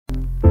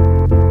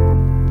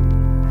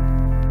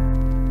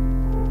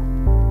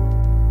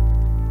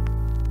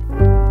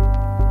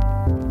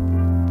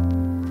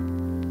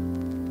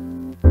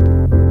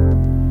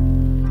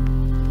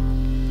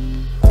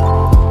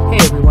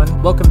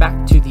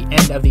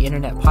the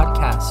Internet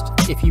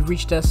podcast. If you've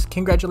reached us,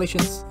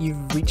 congratulations,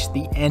 you've reached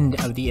the end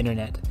of the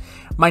Internet.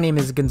 My name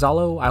is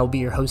Gonzalo. I will be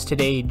your host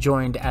today,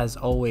 joined as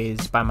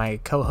always by my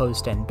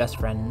co-host and best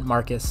friend,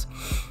 Marcus.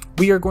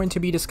 We are going to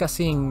be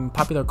discussing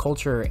popular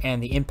culture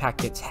and the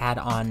impact it's had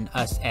on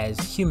us as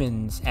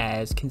humans,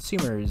 as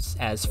consumers,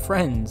 as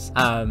friends,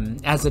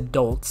 as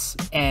adults,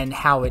 and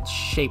how it's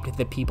shaped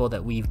the people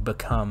that we've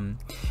become.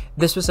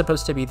 This was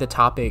supposed to be the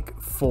topic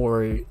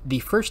for the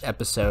first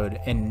episode,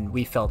 and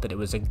we felt that it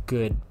was a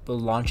good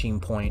launching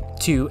point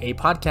to a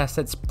podcast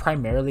that's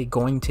primarily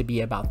going to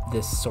be about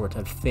this sort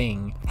of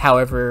thing.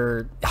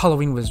 However,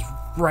 Halloween was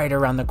right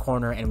around the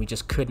corner, and we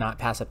just could not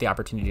pass up the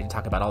opportunity to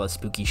talk about all the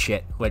spooky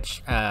shit,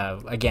 which,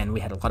 again, we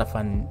had a lot of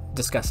fun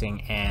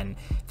discussing, and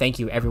thank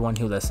you everyone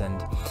who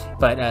listened.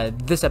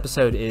 But this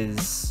episode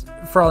is,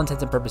 for all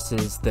intents and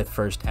purposes, the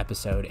first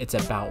episode. It's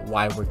about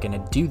why we're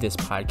gonna do this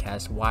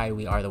podcast, why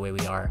we are the way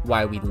we are,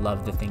 why we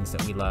love the things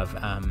that we love.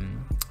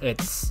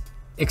 It's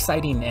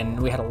exciting, and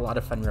we had a lot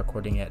of fun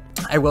recording it.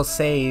 I will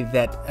say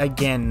that,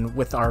 again,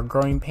 with our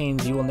growing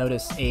pains, you will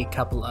notice a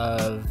couple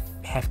of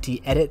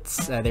hefty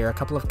edits. There are a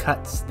couple of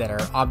cuts that are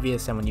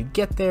obvious, and when you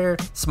get there,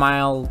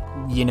 smile,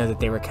 you know that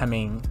they were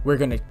coming. We're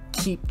gonna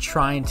keep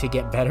trying to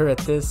get better at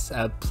this.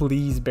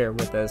 Please bear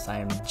with us. I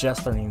am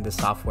just learning the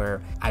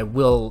software. I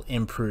will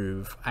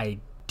improve. I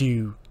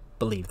do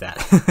believe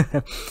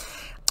that.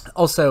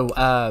 Also,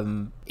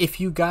 if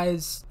you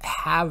guys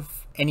have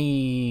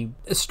any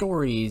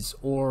stories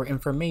or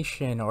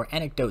information or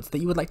anecdotes that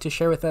you would like to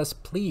share with us,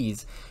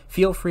 please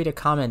feel free to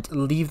comment,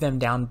 leave them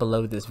down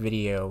below this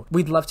video.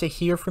 We'd love to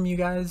hear from you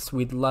guys.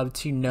 We'd love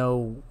to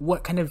know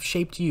what kind of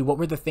shaped you, what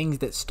were the things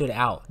that stood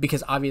out,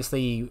 because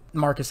obviously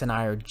Marcus and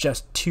I are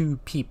just two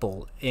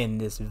people in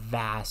this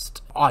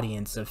vast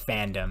audience of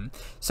fandom.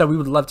 So we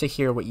would love to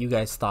hear what you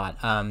guys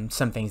thought,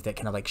 some things that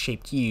kind of like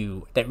shaped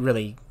you, that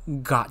really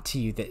got to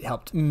you, that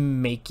helped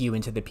make you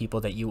into the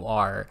people that you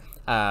are.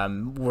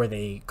 Were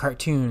they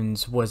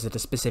cartoons? Was it a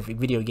specific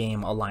video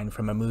game, a line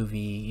from a movie,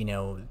 you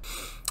know,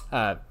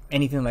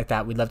 anything like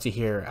that? We'd love to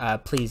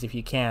hear. Please, if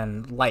you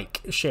can,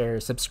 like,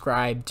 share,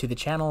 subscribe to the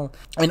channel.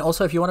 And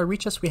also, if you want to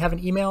reach us, we have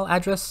an email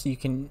address. You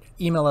can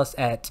email us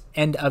at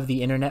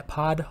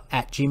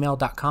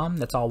endoftheinternetpod@gmail.com.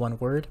 That's all one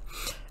word.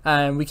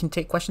 We can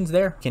take questions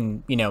there,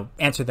 can, you know,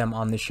 answer them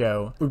on the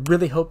show. We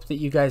really hope that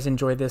you guys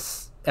enjoy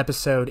this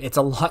episode. It's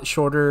a lot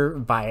shorter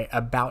by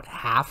about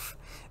half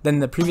than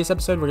the previous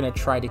episode. We're going to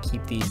try to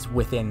keep these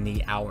within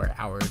the hour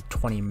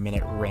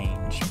 20-minute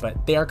range,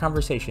 but they are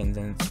conversations,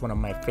 and it's one of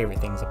my favorite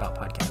things about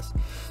podcasts.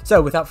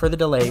 So without further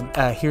delay,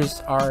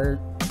 here's our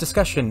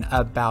discussion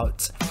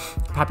about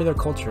popular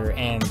culture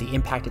and the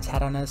impact it's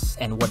had on us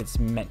and what it's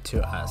meant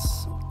to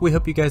us. We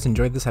hope you guys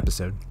enjoyed this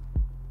episode.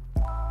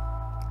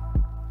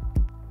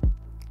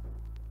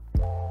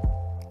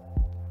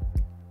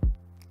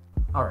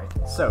 Alright,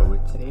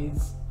 so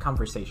today's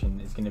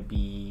conversation is going to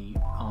be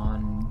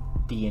on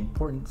the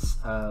importance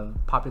of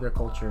popular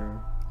culture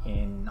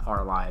in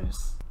our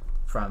lives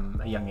from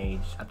a young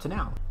age up to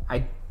now.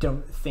 I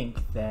don't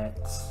think that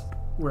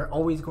we're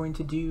always going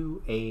to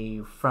do a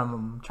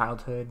from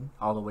childhood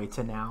all the way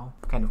to now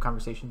kind of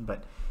conversation,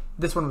 but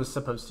this one was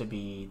supposed to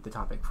be the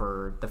topic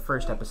for the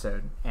first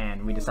episode,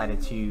 and we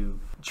decided to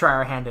try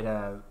our hand at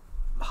a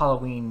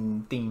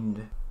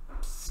Halloween-themed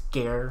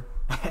scare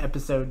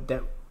episode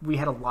that we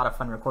had a lot of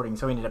fun recording,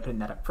 so we ended up putting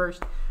that up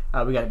first.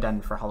 We got it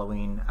done for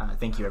Halloween.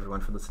 Thank you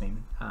everyone for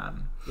listening.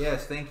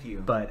 Yes, thank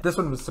you. But this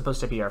one was supposed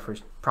to be our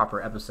first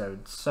proper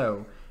episode,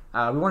 so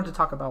we wanted to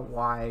talk about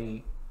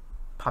why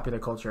popular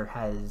culture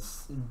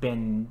has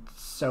been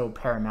so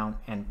paramount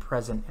and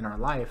present in our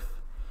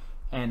life,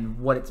 and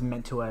what it's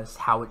meant to us,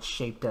 how it's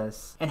shaped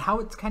us, and how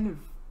it's kind of,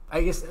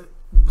 I guess,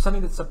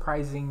 something that's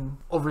surprising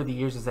over the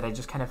years is that I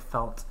just kind of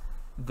felt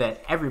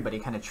that everybody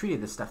kind of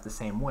treated this stuff the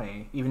same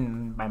way.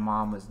 Even my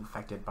mom was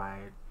affected by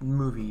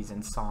movies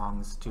and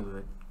songs to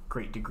a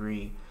great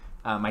degree.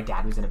 My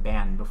dad was in a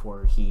band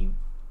before he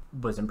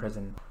was in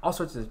prison. All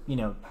sorts of, you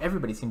know,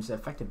 everybody seems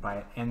affected by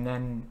it. And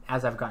then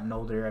as I've gotten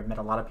older, I've met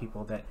a lot of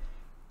people that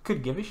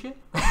could give a shit.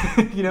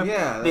 You know,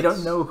 they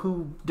don't know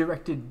who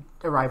directed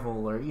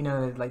Arrival, or, you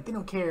know, like, they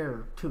don't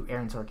care who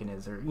Aaron Sorkin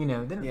is, or, you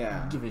know, they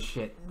don't give a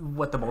shit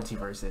what the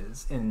multiverse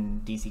is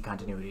in DC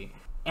continuity.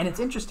 And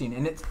it's interesting,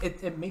 and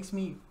it makes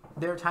me,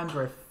 there are times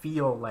where I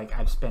feel like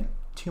I've spent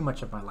too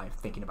much of my life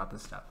thinking about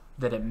this stuff,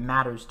 that it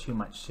matters too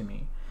much to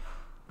me.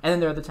 And then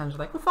there are other times where,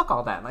 like, well, fuck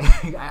all that. Like,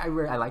 I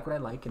like what I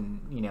like,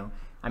 and, you know,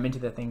 I'm into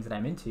the things that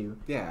I'm into.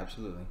 Yeah,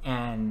 absolutely.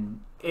 And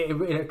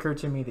it occurred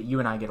to me that you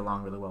and I get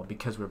along really well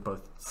because we're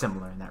both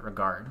similar in that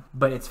regard.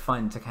 But it's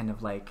fun to kind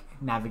of, like,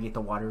 navigate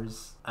the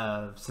waters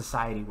of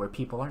society where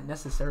people aren't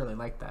necessarily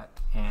like that.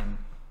 And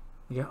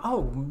you go,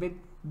 oh,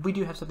 we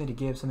do have something to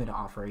give, something to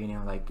offer, you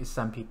know, like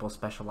some people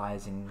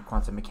specialize in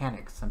quantum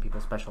mechanics, some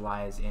people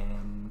specialize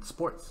in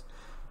sports,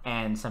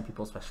 and some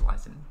people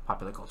specialize in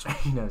popular culture,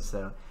 you know,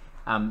 so,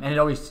 and it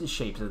always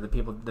shapes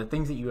the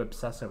things that you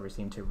obsess over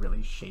seem to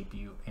really shape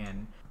you,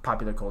 and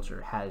popular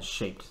culture has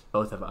shaped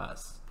both of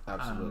us.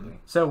 Absolutely.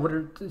 So what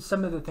are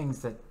some of the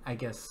things that I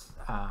guess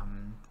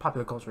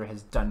popular culture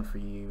has done for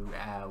you?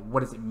 What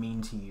does it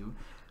mean to you?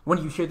 When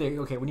you hear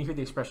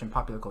the expression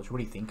popular culture, what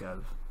do you think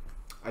of?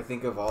 I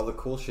think of all the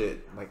cool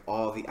shit, like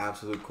all the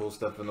absolute cool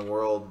stuff in the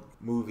world.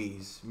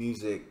 Movies,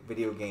 music,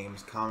 video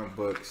games, comic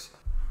books,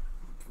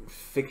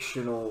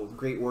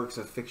 great works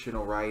of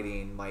fictional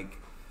writing. Like,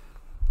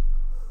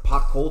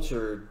 pop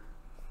culture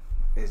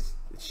it's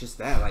just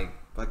that, like,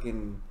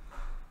 fucking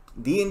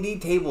D&D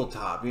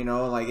tabletop, you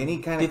know, like any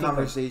kind of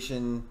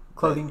conversation.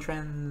 Clothing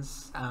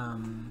trends.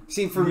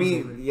 See, for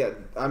me, yeah,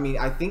 I mean,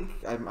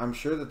 I'm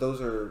sure that those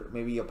are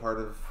maybe a part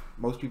of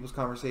most people's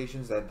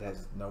conversations. That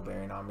has no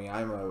bearing on me.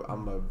 I'm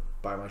a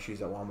buy my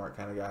shoes at Walmart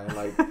kind of guy. And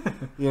like,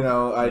 you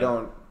know, I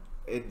don't.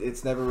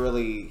 It's never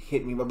really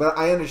hit me, but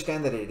I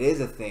understand that it is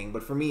a thing.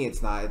 But for me,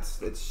 it's not.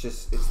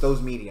 It's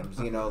those mediums.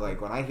 You know,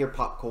 like when I hear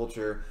pop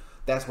culture,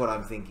 that's what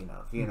I'm thinking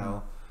of. You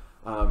know,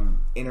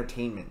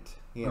 entertainment.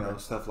 You know,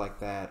 stuff like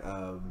that.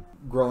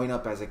 Growing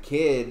up as a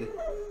kid,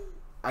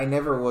 I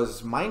never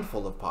was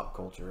mindful of pop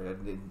culture.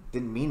 It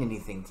didn't mean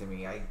anything to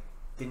me. I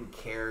didn't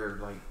care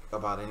like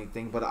about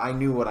anything, but I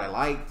knew what I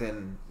liked,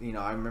 and you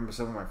know, I remember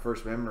some of my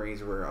first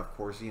memories were, of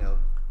course, you know,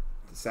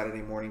 the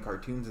Saturday morning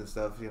cartoons and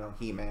stuff. You know,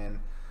 He-Man,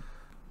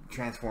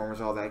 Transformers,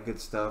 all that good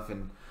stuff,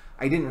 and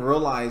I didn't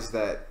realize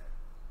that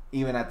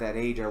even at that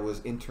age I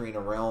was entering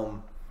a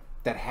realm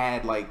that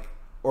had like,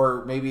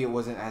 or maybe it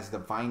wasn't as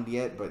defined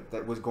yet, but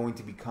that was going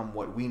to become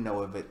what we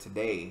know of it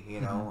today.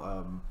 You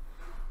know,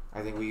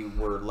 I think we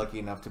were lucky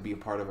enough to be a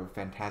part of a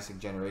fantastic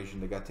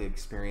generation that got to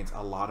experience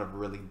a lot of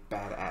really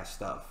badass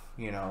stuff.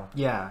 You know.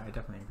 Yeah, I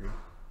definitely agree.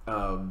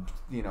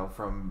 You know,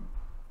 from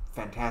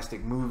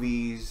fantastic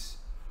movies,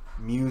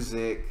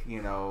 music.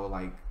 You know,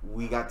 like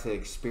we got to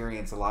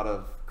experience a lot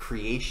of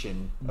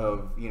creation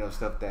of, you know,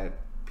 stuff that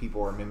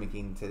people are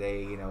mimicking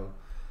today. You know,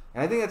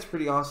 and I think that's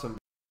pretty awesome.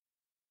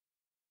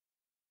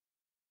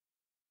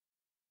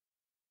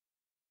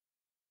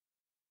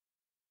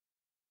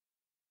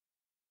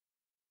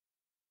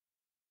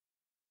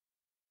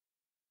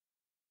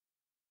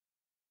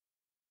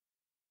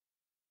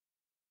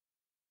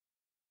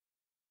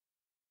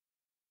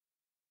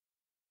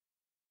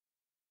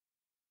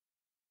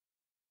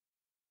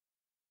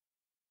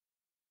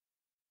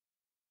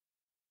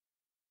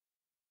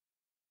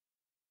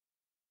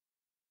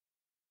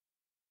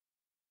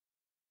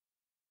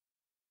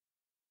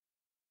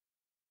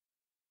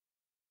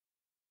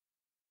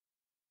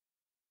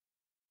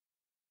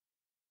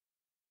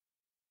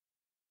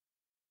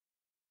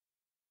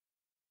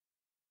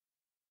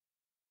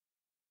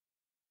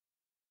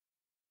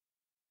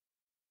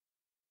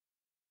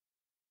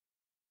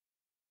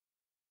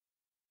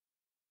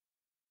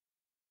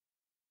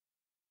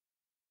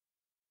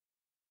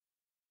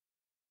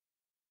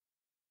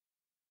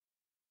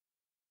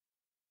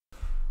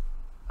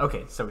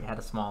 Okay, so we had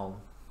a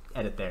small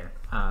edit there.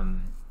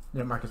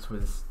 Marcus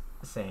was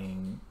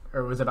saying,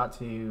 or was about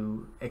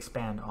to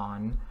expand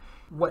on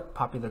what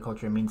popular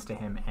culture means to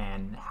him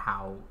and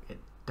how it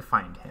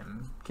defined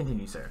him.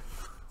 Continue, sir.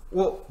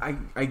 Well,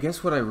 I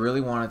guess what I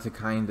really wanted to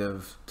kind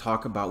of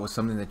talk about was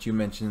something that you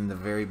mentioned in the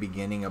very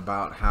beginning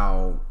about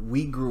how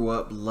we grew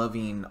up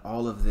loving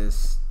all of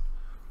this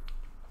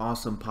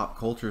awesome pop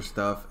culture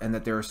stuff, and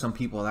that there are some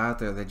people out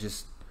there that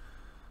just,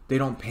 they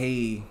don't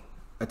pay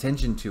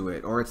attention to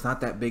it, or it's not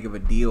that big of a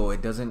deal.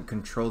 It doesn't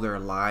control their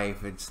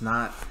life. It's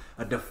not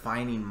a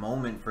defining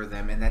moment for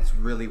them, and that's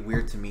really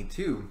weird to me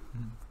too.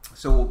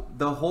 So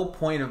the whole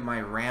point of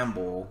my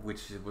ramble,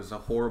 which was a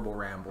horrible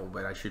ramble,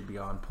 but I should be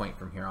on point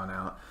from here on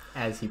out,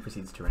 as he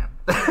proceeds to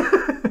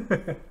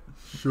ramble.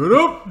 Shut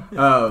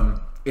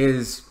up.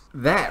 Is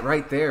that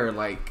right there,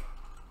 like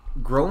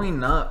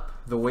growing up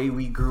the way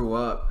we grew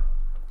up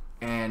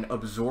and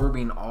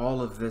absorbing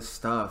all of this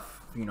stuff.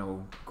 You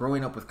know,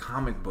 growing up with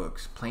comic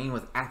books, playing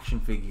with action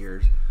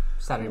figures,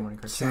 Saturday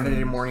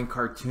morning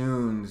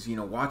cartoons, you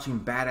know, watching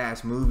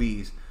badass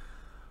movies.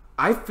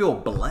 I feel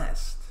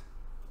blessed.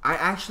 I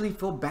actually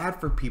feel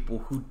bad for people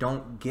who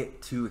don't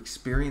get to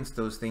experience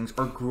those things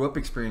or grew up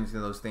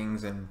experiencing those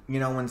things. And, you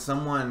know, when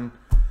someone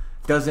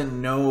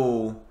doesn't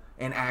know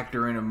an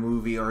actor in a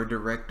movie or a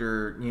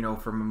director, you know,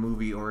 from a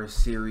movie or a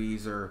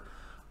series or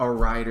a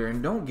writer,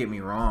 and don't get me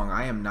wrong,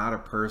 I am not a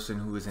person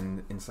who is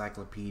an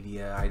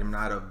encyclopedia. I am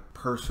not a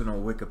personal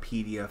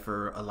Wikipedia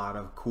for a lot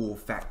of cool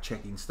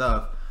fact-checking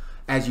stuff,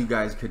 as you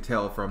guys could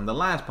tell from the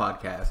last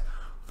podcast.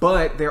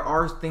 But there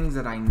are things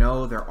that I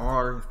know, there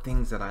are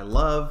things that I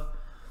love,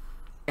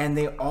 and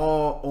they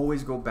all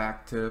always go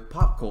back to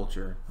pop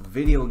culture,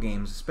 video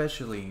games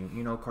especially,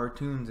 you know,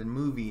 cartoons and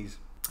movies.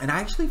 And I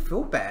actually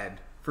feel bad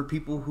for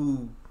people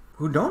who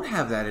don't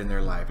have that in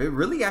their life. It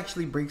really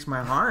actually breaks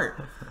my heart.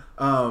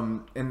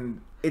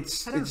 And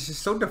it's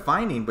just so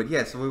defining. But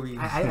yes, what were you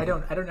saying? I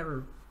don't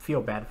ever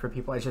feel bad for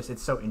people.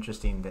 It's so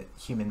interesting that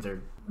humans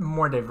are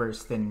more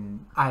diverse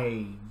than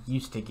I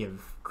used to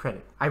give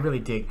credit. I really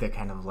dig the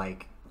kind of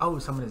like, oh,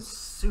 someone is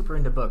super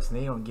into books and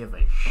they don't give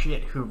a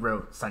shit who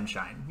wrote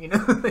Sunshine. You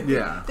know?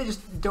 Yeah. They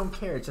just don't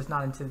care. It's just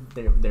not into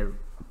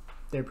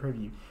their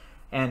purview.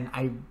 And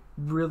I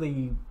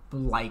really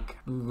like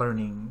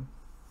learning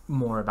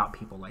more about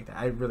people like that.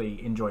 I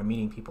really enjoy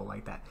meeting people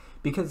like that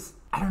because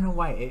I don't know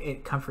why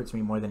it comforts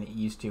me more than it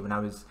used to. When I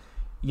was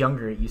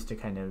younger, it used to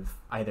kind of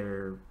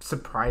either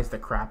surprise the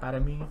crap out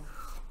of me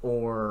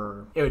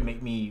or it would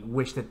make me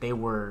wish that they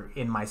were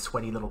in my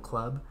sweaty little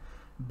club.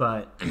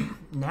 But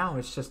now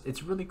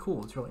it's really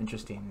cool. It's real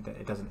interesting that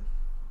it doesn't,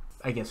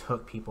 I guess,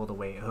 hook people the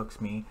way it hooks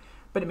me,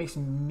 but it makes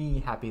me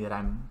happy that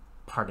I'm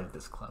part of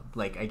this club.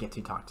 Like, I get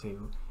to talk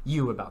to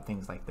you about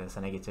things like this,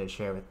 and I get to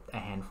share with a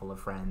handful of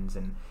friends.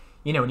 And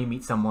you know, when you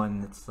meet someone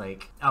that's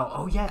like,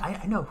 oh yeah,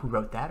 I know who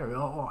wrote that,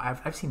 or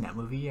I've seen that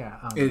movie. Yeah,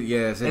 it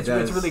does.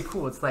 It's really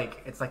cool. It's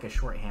like a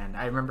shorthand.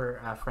 I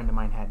remember a friend of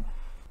mine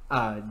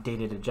had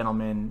dated a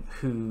gentleman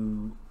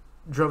who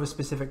drove a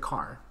specific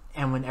car,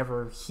 and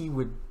whenever he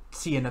would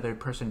see another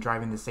person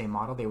driving the same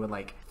model, they would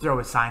like throw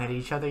a sign at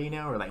each other, you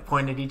know, or like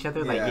point at each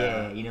other,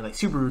 like you know, like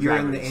Subaru You're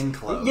drivers. in the in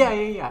club.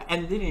 Yeah,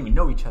 and they didn't even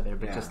know each other,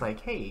 but just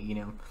like, hey, you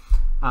know,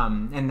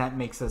 and that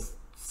makes us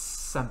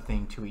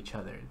something to each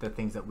other, the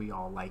things that we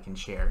all like and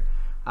share,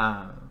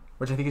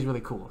 which I think is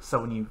really cool.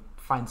 So when you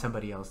find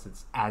somebody else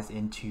that's as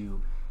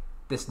into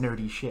this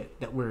nerdy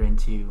shit that we're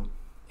into,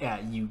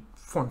 you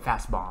form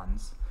fast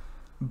bonds,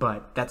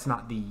 but that's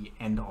not the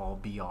end all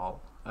be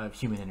all of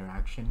human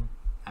interaction.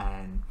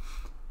 And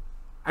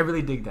I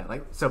really dig that.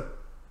 Like, so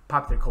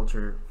popular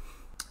culture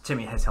to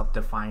me has helped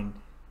define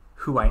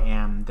who I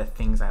am, the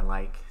things I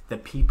like, the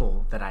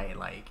people that I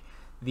like,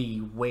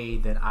 the way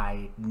that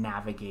I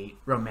navigate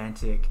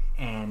romantic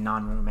and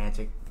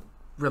non-romantic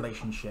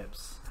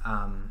relationships,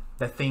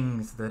 the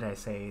things that I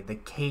say, the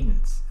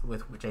cadence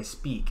with which I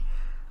speak.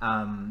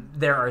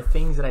 There are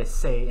things that I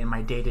say in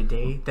my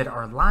day-to-day that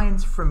are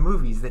lines from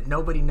movies that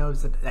nobody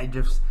knows that I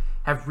just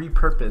have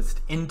repurposed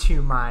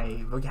into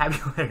my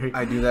vocabulary.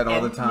 I do that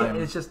all the time.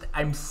 Yeah, it's just,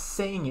 I'm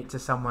saying it to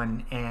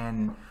someone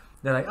and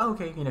they're like, oh,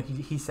 okay, you know,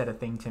 he said a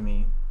thing to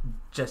me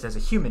just as a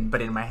human,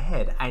 but in my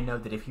head, I know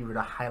that if you were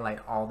to highlight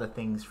all the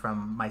things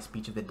from my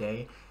speech of the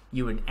day,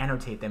 you would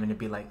annotate them and it'd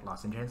be like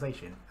Lost in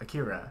Translation,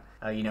 Akira,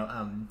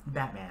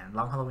 Batman,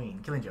 Long Halloween,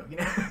 Killing Joke, you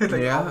know,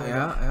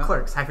 like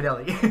Clerks, High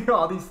Fidelity,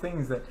 all these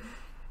things that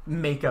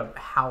make up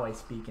how I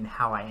speak and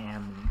how I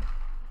am,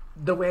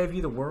 the way I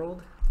view the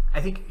world. I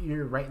think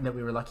you're right in that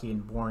we were lucky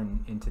and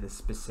born into this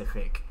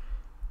specific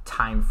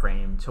time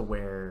frame to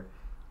where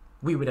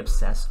we would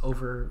obsess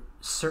over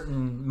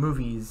certain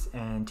movies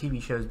and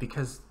TV shows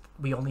because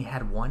we only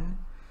had one.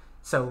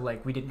 So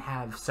like we didn't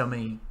have so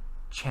many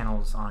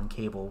channels on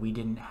cable. We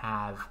didn't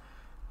have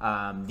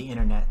the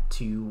internet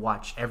to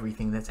watch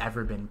everything that's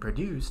ever been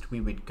produced.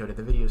 We would go to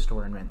the video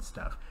store and rent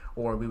stuff,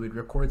 or we would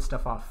record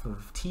stuff off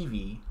of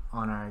TV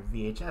on our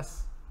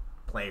VHS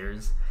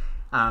players.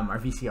 Our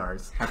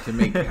VCRs have to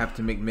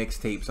make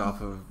mixtapes off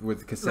of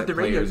with cassette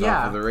players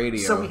off of the radio.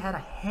 So we had a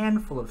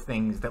handful of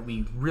things that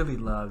we really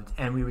loved,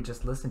 and we would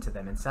just listen to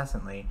them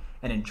incessantly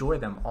and enjoy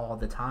them all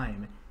the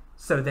time.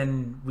 So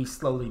then we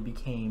slowly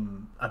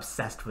became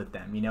obsessed with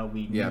them. You know,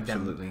 we knew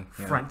them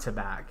front to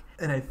back,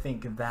 and I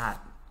think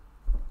that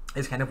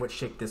is kind of what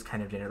shaped this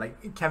kind of genre.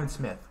 Like Kevin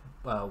Smith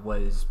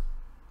was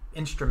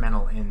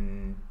instrumental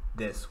in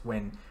this.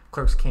 When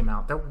Clerks came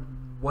out, there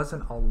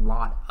wasn't a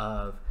lot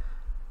of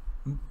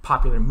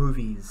popular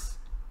movies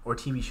or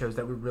TV shows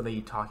that were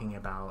really talking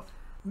about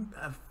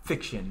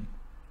fiction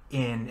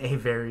in a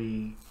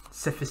very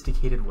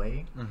sophisticated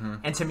way. Mm-hmm.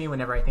 And to me,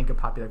 whenever I think of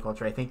popular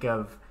culture, I think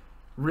of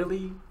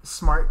really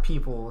smart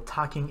people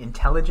talking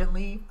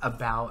intelligently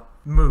about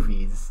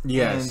movies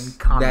and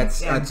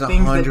comics and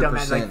things 100%. That don't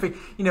matter. Like,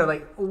 you know,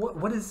 like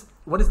what is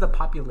the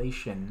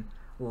population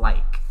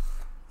like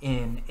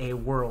in a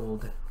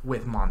world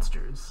with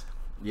monsters?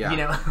 Yeah, you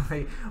know,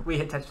 like we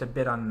had touched a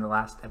bit on the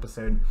last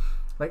episode.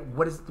 Like,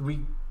 we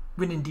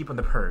went in deep on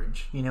The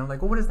Purge, you know?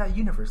 Like, well, what is that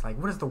universe like?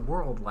 What is the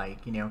world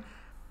like, you know?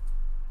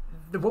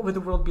 What would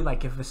the world be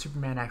like if a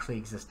Superman actually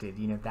existed?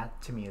 You know,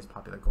 that to me is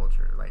popular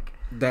culture. Like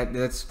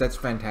that's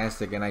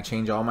fantastic, and I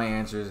change all my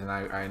answers, and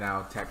I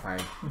now tack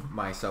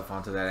myself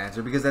onto that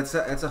answer because that's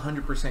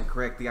 100%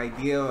 correct. The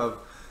idea of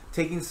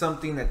taking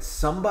something that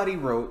somebody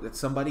wrote, that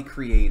somebody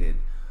created,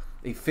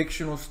 a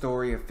fictional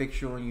story, a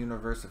fictional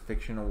universe, a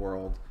fictional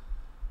world,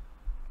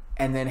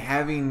 and then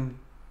having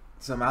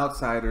some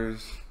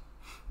outsiders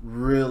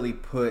really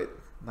put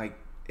like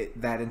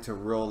that into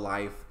real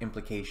life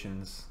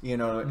implications, you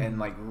know, and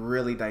like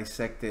really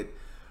dissect it.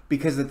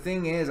 Because the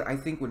thing is, I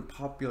think when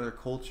popular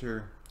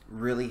culture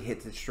really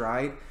hits its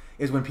stride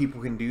is when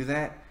people can do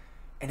that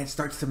and it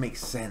starts to make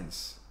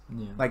sense.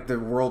 Yeah. Like the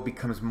world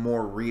becomes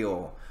more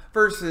real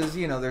versus,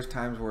 you know, there's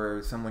times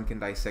where someone can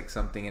dissect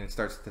something and it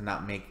starts to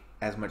not make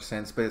as much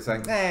sense, but it's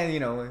like, you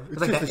know,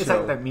 it's like it's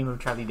like that meme of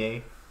Charlie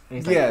Day. And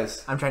he's like,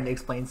 I'm trying to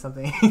explain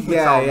something.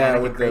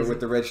 with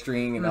the red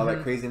string and all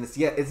that craziness.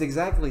 Yeah, it's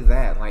exactly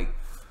that. Like,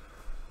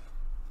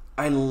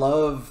 I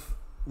love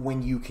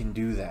when you can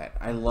do that.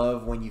 I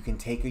love when you can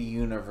take a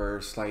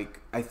universe.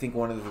 Like, I think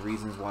one of the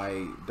reasons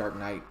why Dark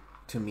Knight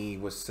to me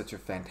was such a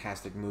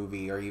fantastic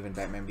movie, or even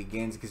Batman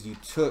Begins, because you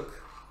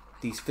took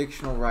these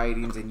fictional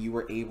writings and you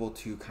were able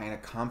to kind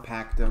of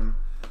compact them,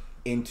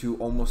 into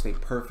almost a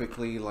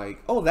perfectly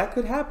like, oh, that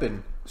could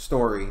happen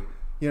story.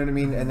 You know what I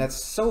mean? And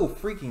that's so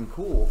freaking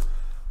cool.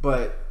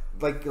 But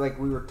like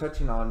we were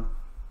touching on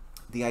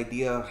the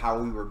idea of how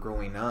we were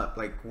growing up.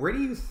 Like, where do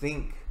you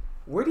think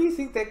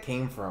that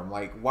came from?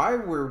 Like, why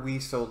were we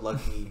so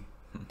lucky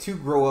to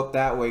grow up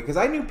that way? Because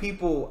I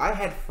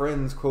had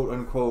friends, quote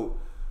unquote,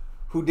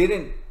 who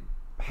didn't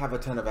have a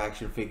ton of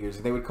action figures,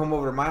 and they would come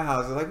over to my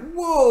house and like,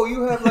 whoa,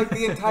 you have like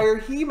the entire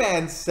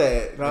He-Man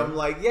set. And I'm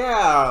like,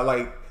 yeah,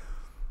 like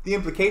the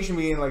implication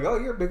being like, oh,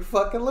 you're a big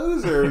fucking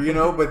loser, you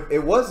know. But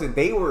it wasn't.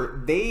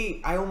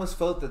 I almost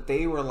felt that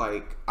they were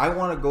like, I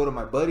want to go to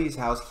my buddy's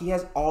house, he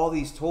has all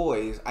these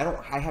toys,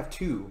 I have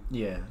two.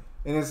 Yeah.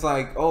 And it's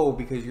like, oh,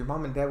 because your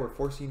mom and dad were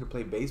forcing you to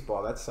play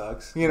baseball, that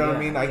sucks, you know what I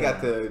mean? I got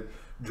to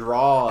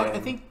draw. I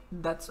think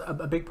that's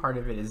a big part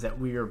of it, is that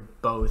we are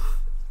both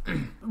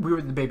we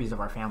were the babies of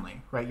our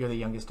family, right? You're the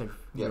youngest of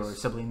your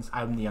siblings.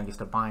 I'm the youngest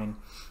of mine.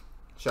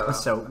 Shut up.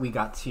 So we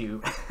got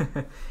to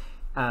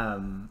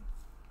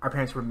our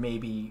parents were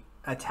maybe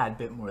a tad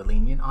bit more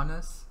lenient on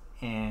us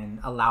and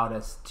allowed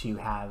us to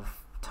have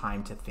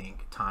time to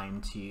think,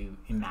 time to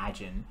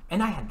imagine.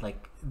 And I had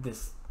like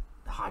this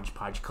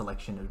hodgepodge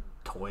collection of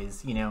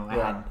toys, you know. I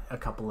had a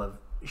couple of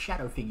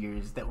shadow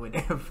figures that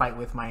would fight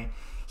with my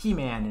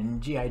He-Man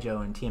and G.I. Joe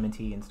and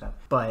TMNT and stuff.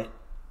 But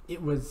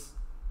it was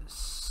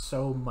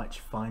so much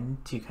fun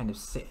to kind of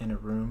sit in a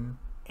room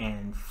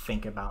and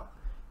think about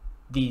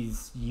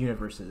these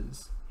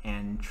universes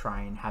and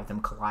try and have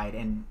them collide,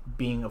 and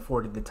being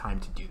afforded the time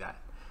to do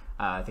that.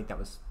 I think that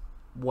was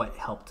what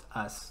helped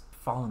us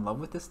fall in love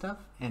with this stuff,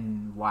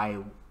 and why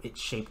it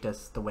shaped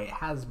us the way it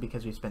has,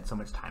 because we spent so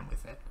much time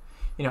with it.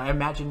 You know, I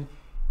imagine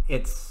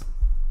it's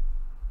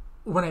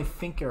when I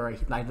think or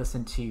I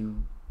listen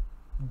to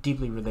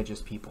deeply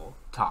religious people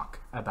talk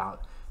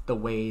about the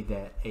way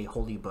that a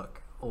holy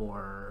book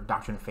or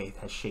doctrine of faith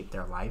has shaped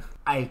their life,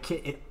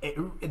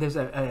 there's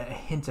a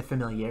hint of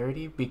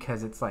familiarity,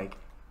 because it's like,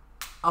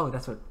 oh,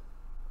 that's what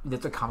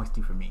comics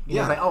do for me. You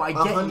know, it's like, oh, I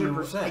get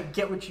 100%. I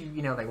get what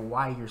you know, like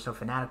why you're so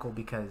fanatical,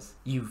 because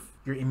you're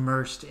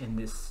immersed in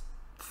this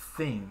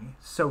thing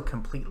so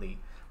completely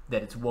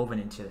that it's woven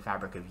into the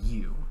fabric of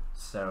you.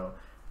 So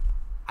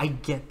I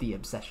get the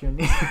obsession.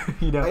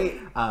 You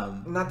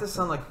know, not to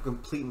sound like a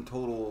complete and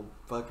total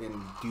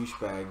fucking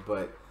douchebag,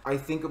 but I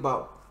think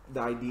about the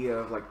idea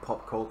of like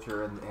pop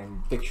culture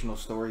and fictional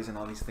stories and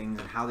all these things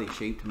and how they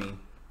shaped me.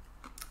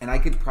 And I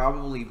could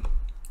probably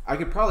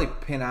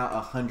pin out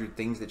 100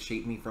 things that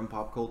shaped me from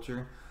pop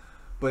culture,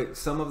 but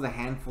some of the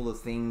handful of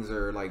things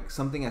are like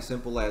something as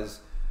simple as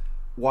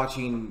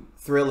watching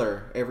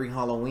Thriller every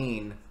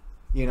Halloween.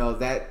 You know,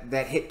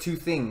 that hit two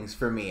things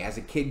for me as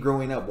a kid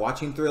growing up.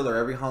 Watching Thriller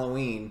every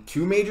Halloween,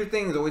 two major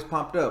things always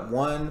popped up.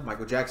 One,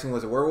 Michael Jackson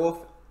was a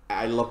werewolf.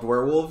 I loved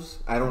werewolves.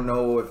 I don't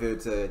know if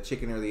it's a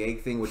chicken or the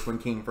egg thing, which one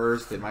came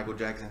first. Did Michael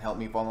Jackson help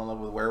me fall in love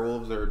with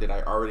werewolves, or did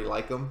I already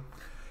like them?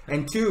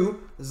 And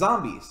two,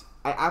 zombies.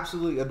 I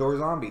absolutely adore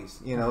zombies,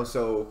 you know,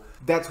 so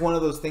that's one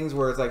of those things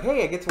where it's like,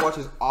 hey, I get to watch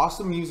this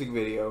awesome music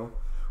video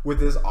with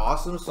this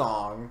awesome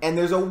song, and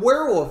there's a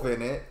werewolf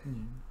in it,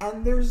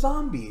 and there's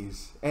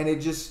zombies, and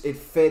it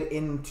fed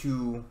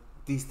into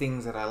these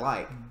things that I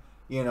like,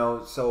 you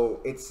know.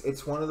 So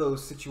it's one of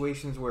those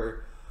situations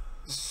where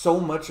so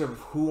much of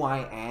who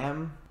I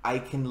am, I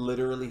can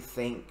literally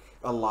thank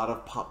a lot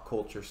of pop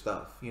culture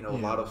stuff, you know, a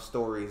lot of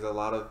stories,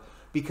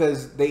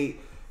 because they,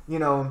 you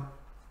know,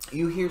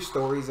 you hear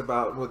stories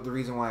about the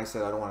reason why I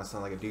said I don't want to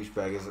sound like a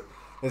douchebag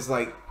is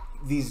like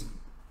these,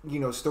 you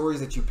know, stories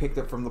that you picked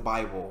up from the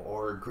Bible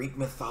or Greek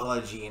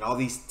mythology and all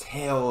these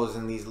tales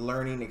and these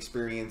learning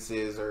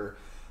experiences, or,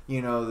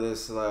 you know,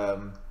 this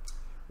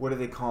what do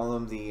they call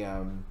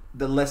them,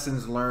 the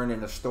lessons learned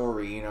in a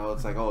story. You know,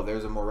 it's like, oh,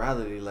 there's a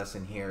morality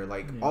lesson here,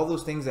 like all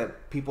those things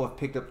that people have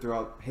picked up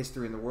throughout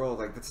history in the world.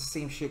 Like, that's the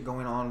same shit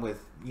going on with,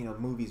 you know,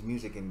 movies,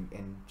 music,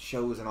 and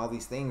shows and all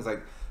these things.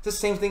 Like, it's the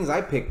same things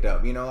I picked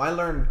up. You know,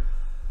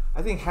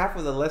 I think half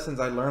of the lessons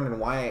I learned and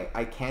why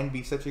I can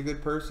be such a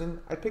good person,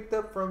 I picked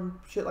up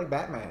from shit like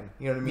Batman.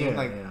 You know what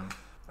I mean?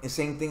 The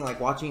same thing,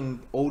 like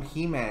watching old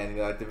He-Man,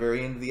 at the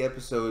very end of the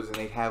episodes, and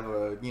they'd have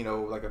a, you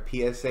know, like a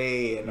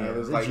PSA, and it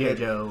was like G.I.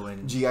 Joe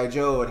and G.I.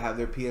 Joe would have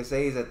their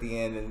PSAs at the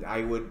end, and I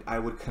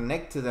would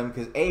connect to them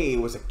because it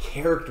was a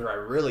character I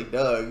really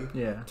dug.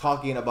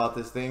 Talking about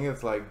this thing,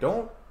 it's like,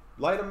 don't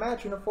light a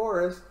match in a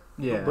forest.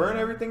 You'll burn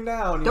everything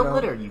down. Don't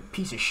litter, you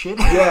piece of shit.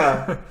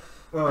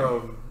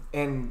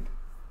 And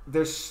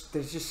there's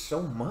just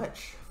so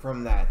much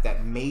from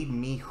that made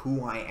me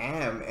who I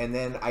am, and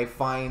then I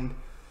find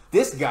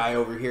this guy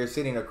over here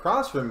sitting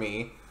across from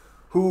me,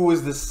 who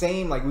was the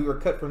same, like we were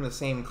cut from the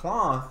same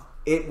cloth.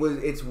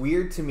 It's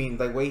weird to me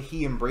the way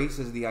he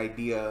embraces the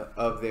idea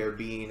of there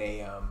being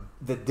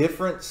the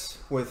difference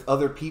with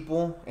other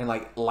people and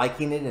like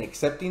liking it and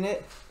accepting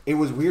it. It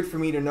was weird for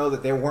me to know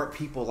that there weren't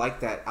people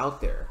like that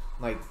out there.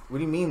 Like, what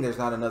do you mean there's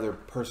not another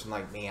person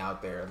like me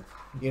out there?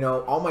 You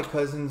know, all my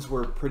cousins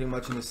were pretty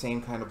much in the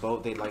same kind of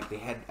boat. They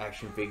had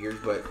action figures,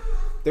 but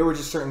there were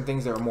just certain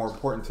things that were more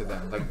important to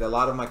them. Like, a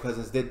lot of my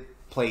cousins did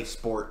play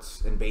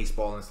sports and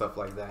baseball and stuff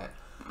like that.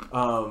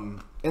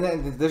 And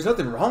then there's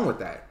nothing wrong with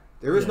that.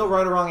 There is no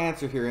right or wrong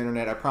answer here,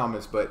 internet, I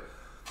promise. But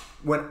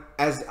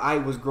as I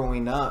was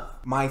growing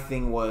up, my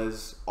thing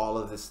was all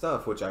of this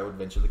stuff, which I would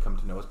eventually come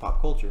to know as pop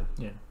culture.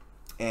 Yeah.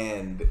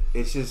 And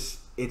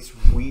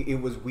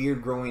it was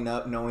weird growing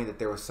up knowing that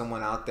there was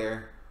someone out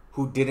there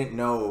who didn't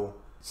know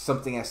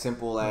something as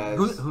simple as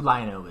who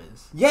Lionel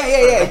is.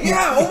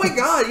 Yeah. Oh my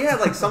God, yeah,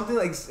 like something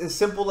like as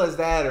simple as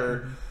that,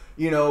 or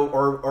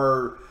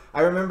or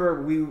I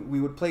remember we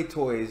would play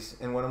toys,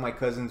 and one of my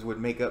cousins would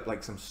make up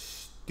like some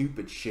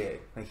stupid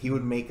shit. Like he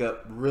would make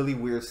up really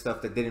weird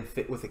stuff that didn't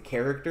fit with a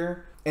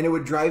character, and it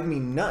would drive me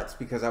nuts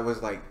because I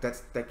was like, that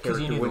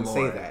character wouldn't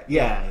say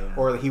that,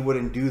 or he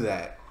wouldn't do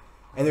that.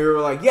 And they were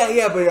like,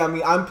 yeah, but I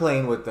mean, I'm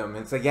playing with them.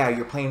 And it's like, yeah,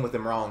 you're playing with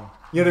them wrong.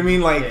 You know what I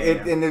mean? Like,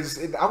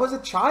 and I was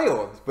a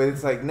child, but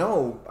it's like,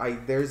 no,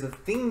 there's a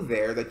thing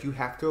there that you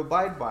have to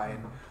abide by.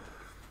 And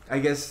I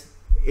guess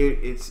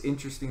it's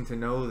interesting to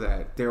know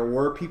that there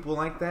were people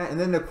like that. And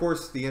then, of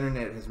course, the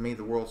internet has made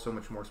the world so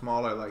much more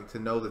smaller. Like, to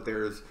know that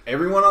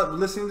everyone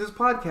listening to this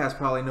podcast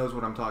probably knows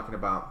what I'm talking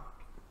about.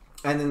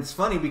 And then it's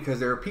funny because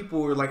there are people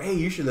who are like, hey,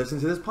 you should listen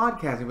to this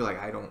podcast. And be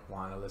like, I don't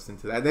want to listen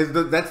to that.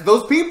 That's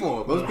those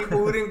people. Those people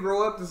who didn't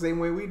grow up the same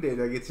way we did.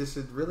 Like, it's just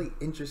really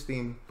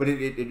interesting. But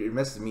it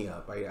messes me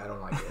up. I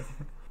don't like it.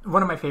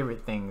 One of my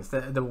favorite things,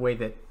 the way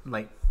that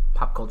like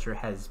pop culture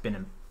has been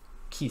a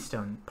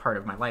keystone part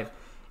of my life,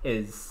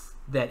 is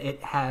that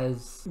it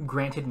has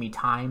granted me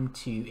time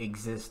to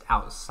exist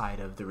outside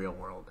of the real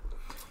world.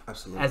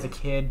 Absolutely. As a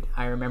kid,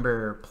 I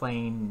remember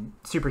playing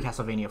Super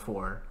Castlevania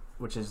 4,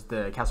 which is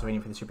the Castlevania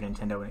for the Super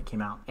Nintendo when it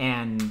came out.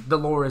 And the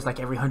lore is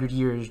like every 100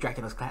 years,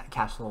 Dracula's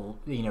castle,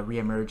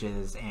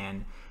 reemerges.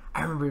 And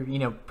I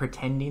remember,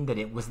 pretending that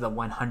it was the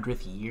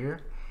 100th year.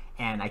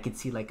 And I could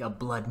see like a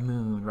blood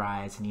moon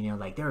rise. And,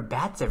 like there were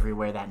bats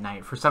everywhere that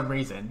night for some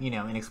reason,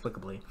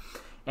 inexplicably.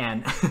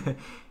 And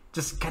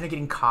just kind of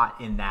getting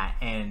caught in that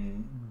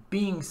and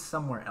being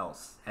somewhere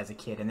else as a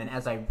kid. And then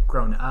as I've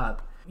grown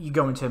up, you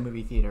go into a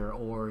movie theater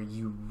or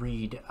you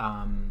read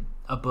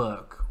a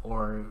book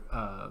or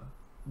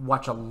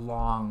watch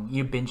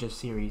you binge a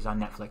series on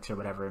Netflix or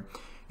whatever,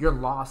 you're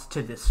lost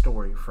to this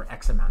story for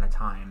X amount of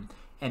time,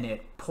 and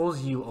it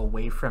pulls you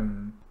away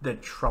from the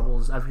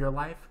troubles of your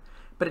life,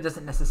 but it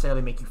doesn't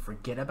necessarily make you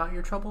forget about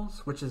your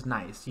troubles, which is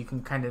nice. You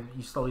can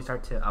you slowly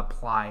start to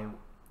apply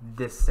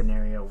this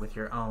scenario with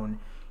your own,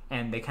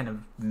 and they kind of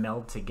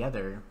meld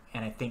together,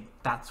 and I think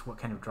that's what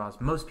kind of draws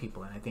most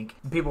people in. I think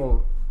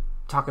people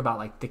talk about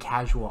like the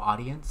casual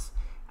audience.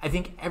 I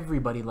think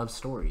everybody loves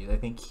stories. I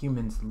think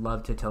humans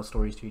love to tell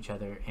stories to each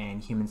other, and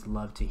humans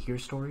love to hear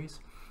stories.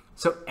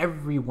 So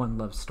everyone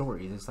loves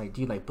stories. It's like,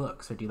 do you like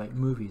books, or do you like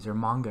movies or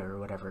manga or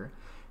whatever?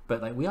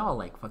 But like, we all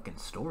like fucking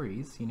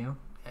stories,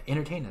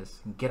 entertain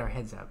us and get our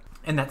heads up.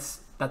 And that's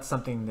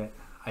something that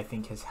I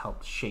think has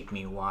helped shape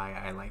me, why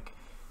I like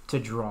to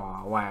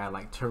draw, why I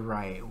like to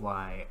write,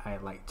 why I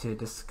like to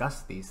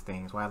discuss these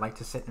things, why I like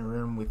to sit in a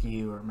room with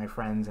you or my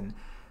friends and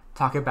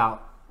talk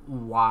about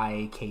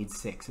why Cade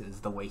Six is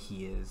the way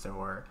he is,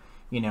 or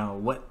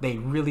what they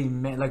really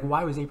meant, like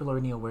why was April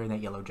O'Neil wearing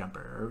that yellow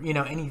jumper, or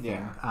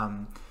anything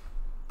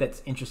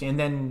that's interesting. And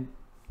then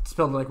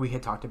spilled, like we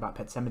had talked about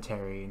Pet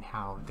Sematary, and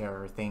how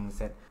there are things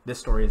that this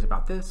story is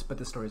about this, but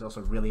the story is also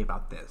really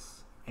about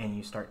this, and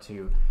you start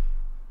to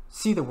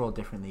see the world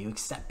differently. You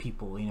accept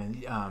people.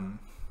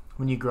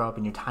 When you grow up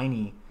and you're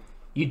tiny,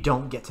 you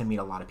don't get to meet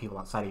a lot of people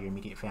outside of your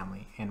immediate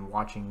family. And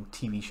watching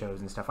TV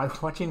shows and stuff, I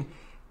was watching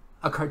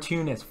a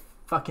cartoon as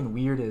fucking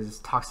weird as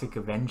Toxic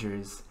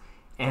Avengers,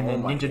 and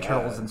then Ninja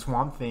Turtles and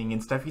Swamp Thing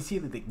and stuff. You see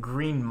the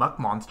green muck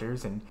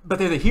monsters, but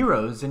they're the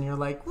heroes, and you're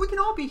like, we can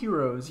all be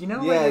heroes,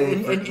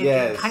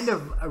 It kind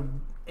of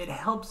it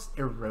helps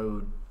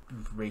erode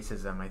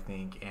racism, I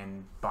think,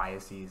 and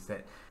biases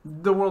that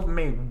the world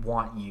may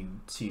want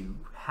you to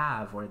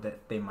have, or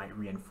that they might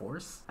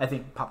reinforce. I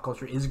think pop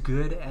culture is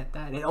good at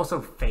that. It also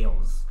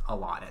fails a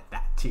lot at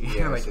that too.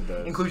 Yes, it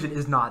does. Inclusion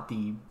is not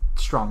the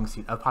strong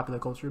suit of popular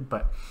culture,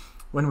 but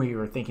when we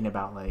were thinking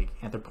about like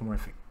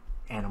anthropomorphic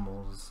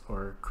animals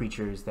or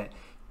creatures that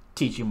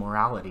teach you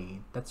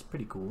morality, that's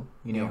pretty cool,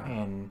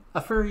 and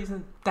a furry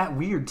isn't that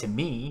weird to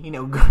me,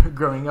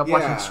 growing up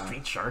watching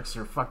Street Sharks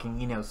or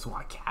fucking,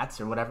 SWAT cats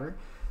or whatever.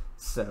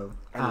 So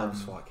I love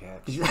SWAT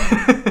Cats.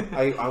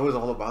 I was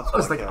all about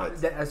SWAT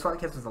Cats. SWAT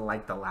Cats was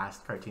like the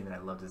last cartoon that I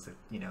loved as a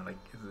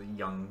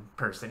young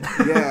person.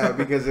 Yeah,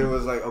 because it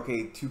was like,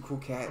 okay, two cool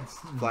cats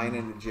flying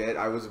in a jet.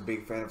 I was a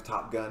big fan of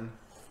Top Gun,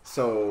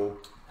 so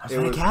it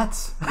was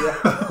cats. Yeah.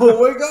 Oh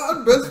my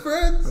god, best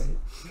friends. Right.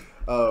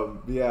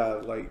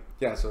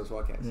 So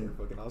SWAT Cats are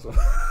fucking awesome.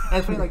 And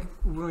it's funny, like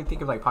when we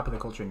think of like popular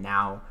culture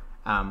now,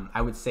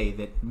 I would say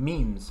that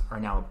memes are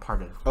now a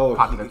part of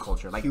popular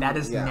culture. Like that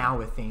is now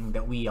a thing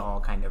that we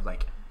all kind of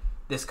like,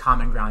 this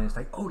common ground is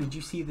like, oh, did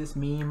you see this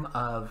meme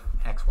of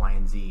X, Y,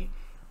 and Z?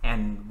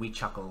 And we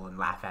chuckle and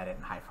laugh at it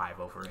and high five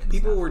over it.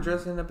 People were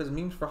dressing up as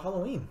memes for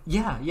Halloween.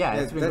 Yeah.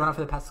 It's been going on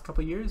for the past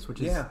couple of years,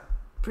 which is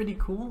pretty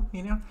cool,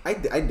 I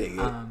dig it.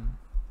 And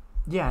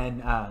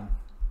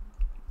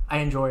I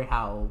enjoy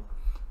how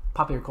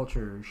popular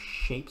culture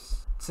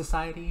shapes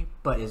society,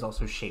 but is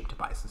also shaped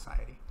by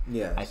society.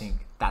 Yes. I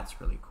think that's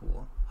really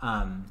cool.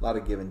 A lot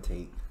of give and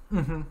take.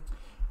 Mm-hmm.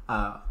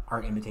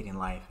 Art imitating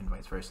life and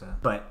vice versa.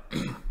 But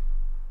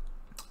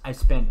I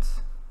spent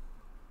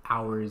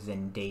hours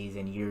and days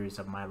and years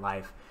of my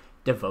life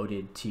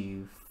devoted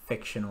to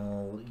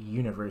fictional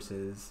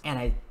universes, and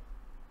I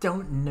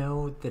don't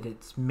know that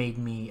it's made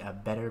me a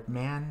better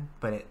man,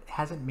 but it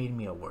hasn't made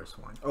me a worse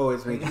one. Oh,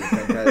 it's made you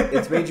fantastic.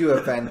 It's made you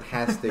a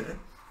fantastic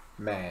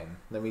man,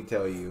 let me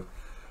tell you.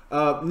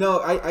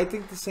 No, I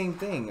think the same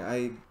thing.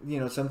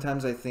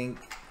 Sometimes I think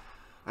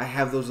I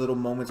have those little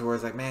moments where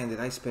it's like, man, did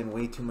I spend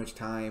way too much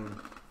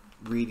time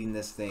reading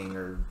this thing,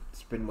 or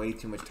spend way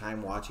too much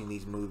time watching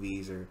these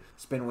movies, or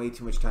spend way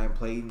too much time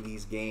playing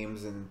these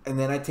games, and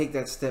then I take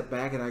that step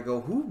back and I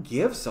go, who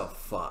gives a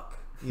fuck?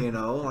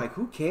 Like,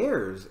 who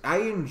cares? I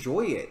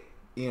enjoy it,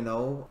 and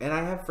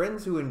I have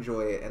friends who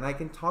enjoy it, and I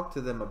can talk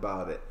to them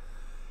about it.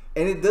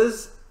 And it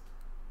does,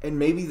 and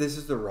maybe this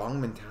is the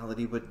wrong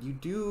mentality, but you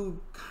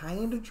do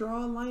kind of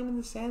draw a line in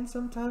the sand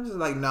sometimes. It's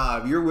like,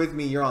 nah, if you're with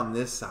me, you're on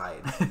this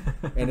side.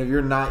 And if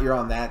you're not, you're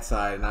on that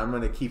side, and I'm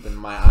going to keep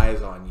my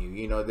eyes on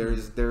you.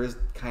 There is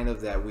kind of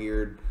that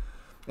weird,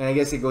 and I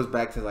guess it goes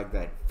back to like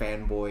that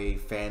fanboy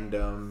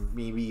fandom,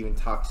 maybe even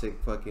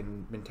toxic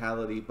fucking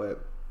mentality,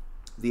 but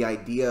the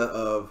idea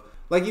of,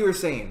 like you were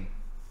saying,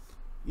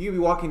 you be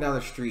walking down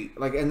the street,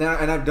 like, and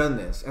I've done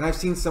this, and I've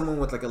seen someone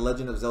with like a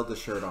Legend of Zelda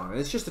shirt on, and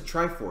it's just a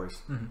Triforce.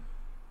 Mm-hmm.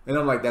 And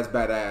I'm like, that's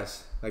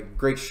badass. Like,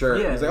 great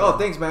shirt. Yeah, He's like, oh,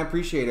 thanks, man. I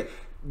appreciate it.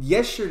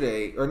 Last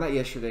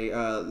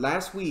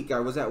week,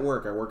 I was at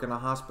work. I work in a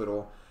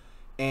hospital.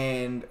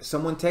 And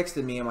someone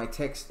texted me, and my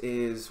text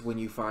is, when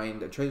you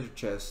find a treasure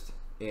chest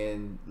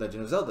in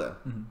Legend of Zelda,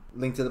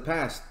 Link to the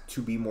Past,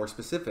 to be more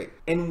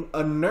specific. And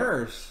a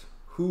nurse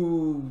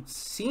who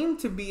seemed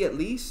to be at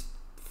least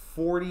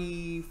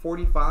 40,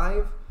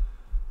 45,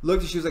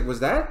 looked, and she was like,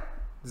 was that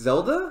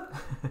Zelda?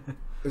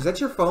 Is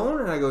that your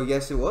phone? And I go,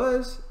 yes, it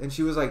was. And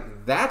she was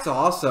like, that's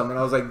awesome. And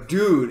I was like,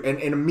 dude,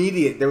 and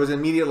there was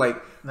immediate like,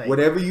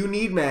 whatever you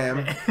need,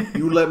 ma'am,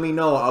 you let me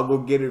know. I'll go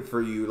get it for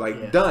you.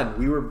 Like, done.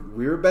 We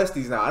were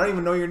besties now. I don't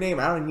even know your name.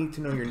 I don't need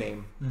to know your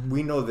name. Mm-hmm.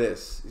 We know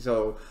this.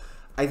 So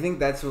I think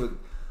that's what,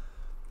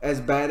 as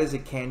bad as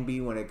it can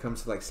be when it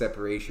comes to like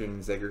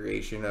separation,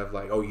 segregation of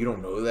like, oh, you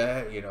don't know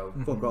that,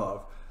 fuck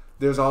off.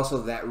 There's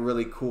also that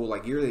really cool,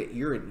 like, you're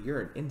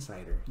an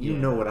insider. You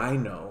know what I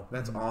know.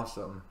 That's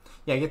awesome.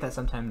 Yeah, I get that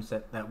sometimes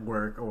at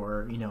work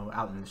or,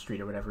 out in the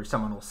street or whatever,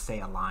 someone will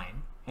say a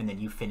line and then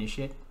you finish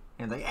it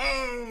and like,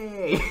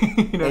 hey,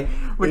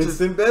 which is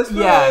best friends.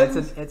 Yeah,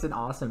 it's an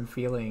awesome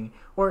feeling.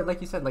 Or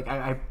like you said, like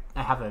I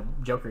have a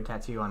Joker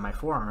tattoo on my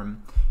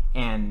forearm,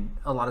 and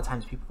a lot of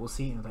times people will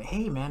see it and like,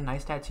 hey man,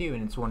 nice tattoo,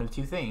 and it's one of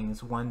two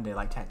things: one, they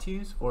like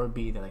tattoos, or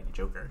B, they like the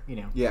Joker.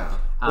 Yeah.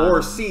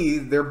 Or C,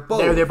 they're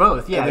both. They're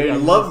both. Yeah, and they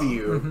love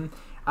you.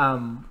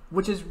 Mm-hmm.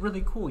 Which is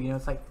really cool.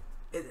 It's like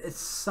it's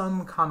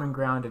some common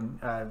ground, and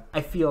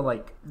I feel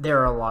like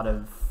there are a lot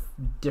of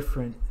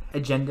different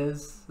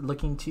agendas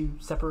looking to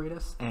separate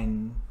us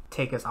and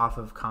take us off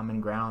of common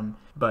ground,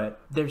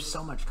 but there's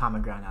so much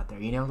common ground out there,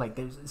 like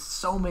there's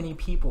so many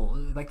people.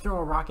 Like, throw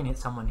a rock and hit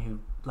someone who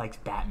likes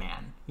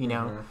Batman,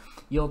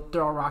 you'll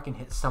throw a rock and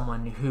hit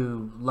someone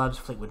who loves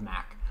Fleetwood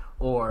Mac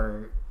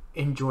or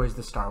enjoys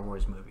the Star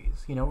Wars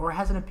movies, or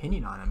has an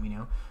opinion on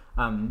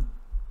them.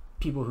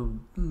 People who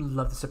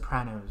love The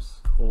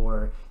Sopranos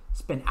or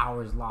spend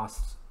hours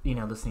lost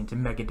listening to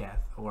Megadeth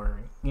or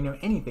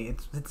anything.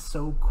 It's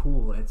so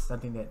cool. It's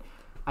something that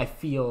I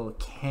feel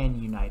can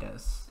unite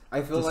us.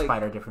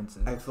 Despite our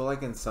differences. I feel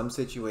like in some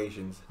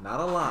situations,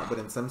 not a lot, but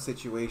in some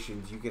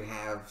situations, you could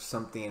have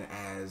something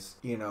as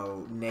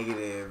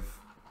negative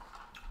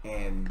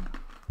and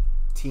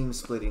team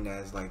splitting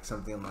as like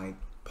something like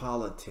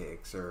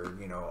politics, or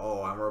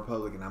oh, I'm a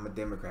Republican, I'm a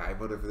Democrat, I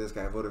voted for this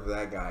guy, I voted for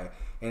that guy,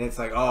 and it's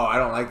like, oh, I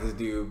don't like this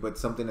dude. But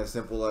something as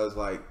simple as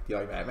like, you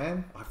like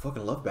Batman? I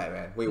fucking love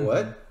Batman. Wait,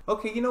 what?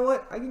 Okay, you know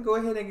what? I can go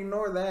ahead and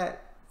ignore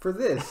that for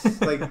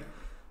this. Like,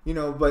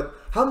 but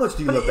how much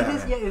do you love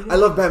Batman? I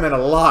love Batman a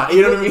lot.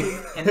 You know what I mean?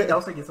 And it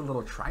also gets a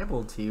little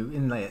tribal too,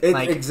 in like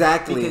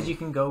exactly, because you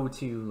can go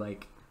to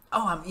like,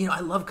 oh, I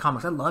love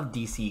comics, I love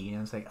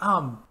DC. It's like, oh,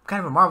 I'm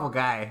kind of a Marvel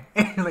guy,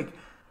 and you're like,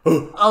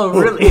 oh,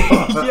 really?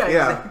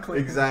 Yeah,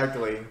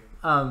 exactly.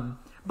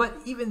 But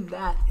even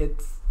that,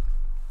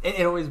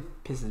 it always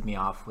pisses me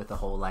off with the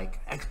whole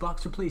like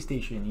Xbox or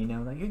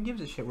PlayStation. Like, who gives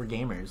a shit? We're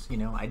gamers.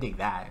 I dig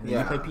that.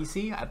 You play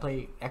PC, I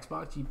play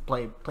Xbox. You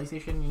play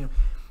PlayStation.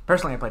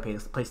 Personally, I play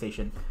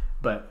PlayStation,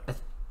 but that's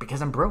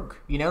because I'm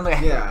broke.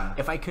 Like,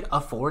 if I could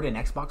afford an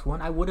Xbox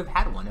One, I would have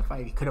had one. If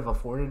I could have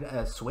afforded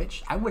a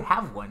Switch, I would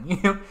have one.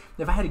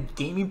 If I had a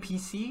gaming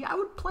PC, I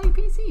would play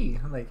PC.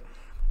 Like,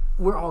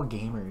 we're all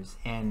gamers,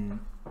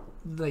 and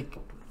like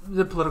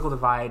the political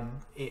divide,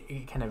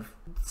 it kind of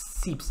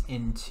seeps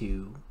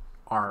into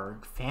our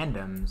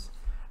fandoms.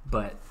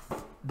 But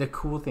the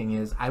cool thing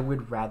is, I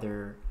would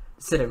rather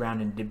sit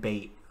around and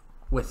debate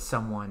with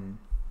someone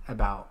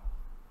about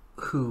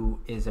who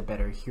is a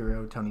better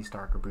hero, Tony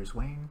Stark or Bruce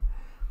Wayne,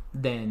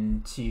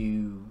 than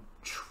to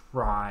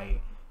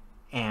try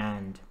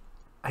and,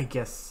 I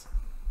guess,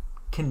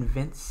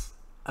 convince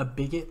a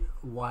bigot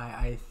why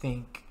I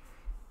think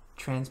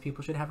trans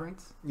people should have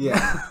rights.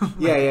 Yeah.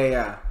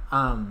 Yeah.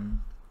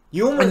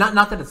 You almost,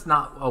 not that it's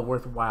not a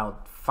worthwhile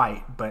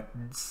fight, but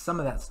some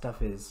of that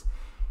stuff is,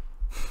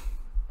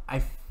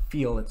 I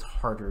feel it's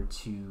harder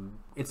to,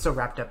 it's so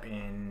wrapped up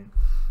in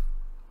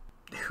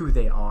who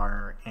they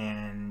are,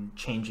 and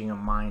changing a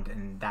mind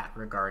in that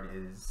regard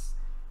is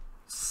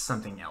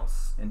something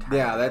else entirely.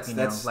 Yeah,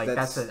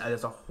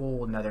 that's a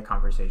whole nother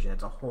conversation.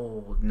 It's a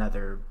whole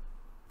nother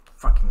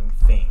fucking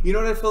thing. You know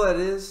what I feel that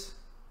is?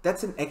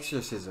 That's an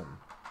exorcism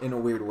in a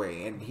weird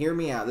way. And hear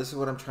me out. This is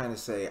what I'm trying to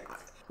say.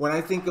 When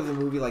I think of the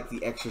movie like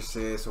The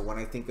Exorcist, or when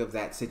I think of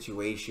that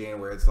situation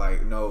where it's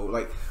like, no,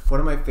 like one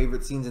of my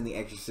favorite scenes in The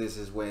Exorcist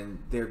is when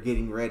they're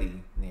getting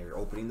ready and they're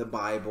opening the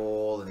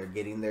Bible and they're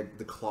getting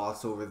the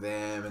cloths over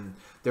them and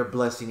they're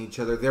blessing each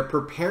other. They're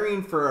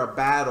preparing for a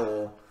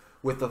battle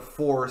with a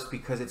force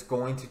because it's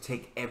going to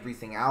take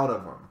everything out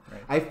of them.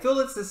 Right. I feel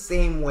it's the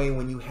same way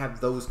when you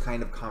have those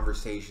kind of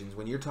conversations,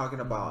 when you're talking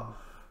about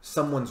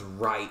someone's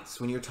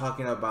rights, when you're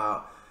talking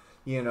about,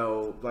 you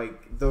know,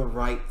 like the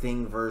right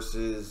thing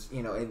versus,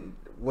 you know, and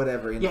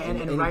whatever. And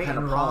right kind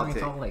of and wrong,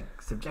 it's all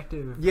like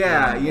subjective.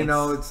 Yeah, you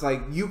know, it's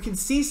like you can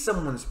see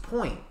someone's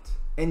point,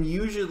 and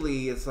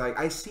usually it's like,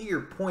 I see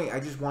your point, I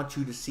just want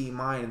you to see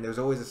mine. And there's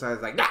always a side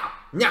that's like,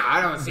 no,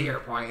 I don't see your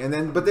point. And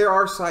then, but there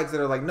are sides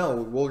that are like, no,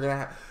 we're gonna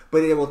have,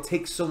 but it will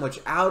take so much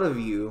out of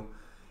you.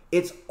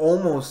 It's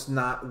almost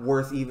not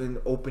worth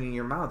even opening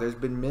your mouth. There's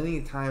been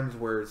many times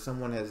where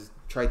someone has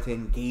tried to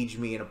engage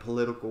me in a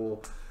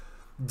political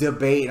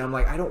debate, and I'm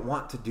like, I don't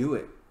want to do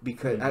it,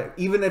 because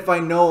even if I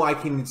know I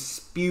can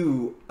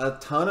spew a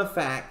ton of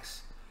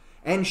facts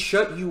and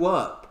shut you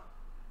up,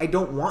 I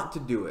don't want to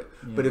do it.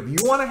 But if you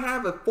want to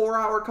have a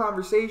 4-hour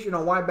conversation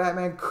on why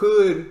Batman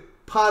could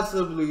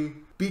possibly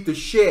beat the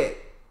shit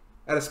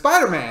out of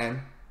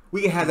Spider-Man,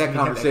 we can have that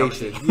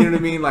conversation. You know what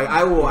I mean? Like,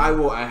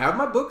 I have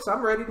my books,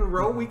 I'm ready to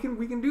roll. We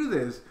can do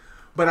this.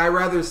 But I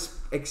rather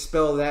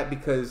expel that,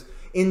 because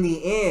in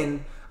the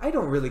end, I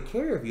don't really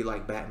care if you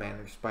like Batman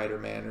or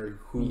Spider-Man or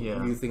who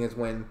you think is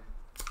when.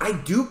 I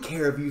do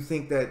care if you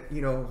think that,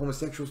 you know,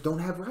 homosexuals don't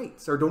have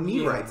rights or don't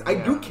need rights. I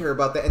do care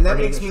about that, and that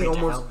makes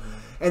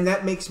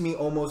me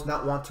almost,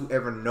 not want to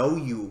ever know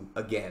you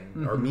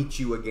again or meet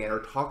you again or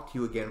talk to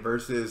you again.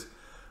 Versus,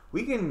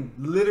 we can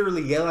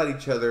literally yell at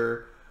each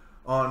other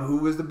on who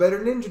was the better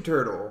Ninja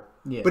Turtle.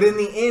 Yeah. But in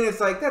the end, it's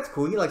like, that's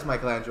cool. He likes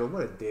Michelangelo.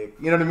 What a dick.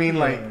 You know what I mean?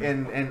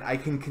 And I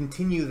can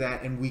continue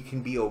that, and we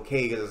can be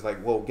okay, because it's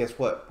like, well, guess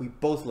what? We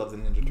both love the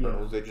Ninja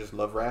Turtles. They just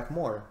love Raph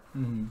more.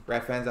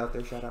 Raph fans out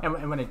there, shout out.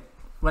 And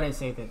when I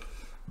say that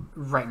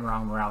right and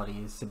wrong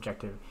morality is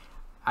subjective,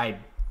 I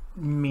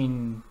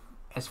mean,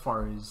 as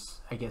far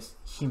as, I guess,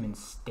 human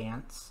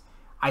stance,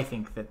 I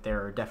think that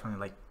there are definitely,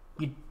 like,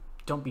 you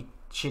don't be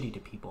shitty to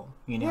people,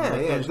 you know.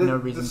 There's no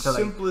reason to,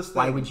 like,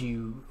 why would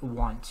you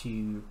want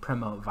to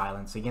promote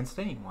violence against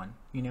anyone,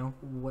 you know?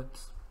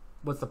 What's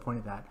the point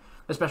of that,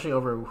 especially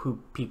over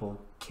who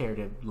people care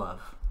to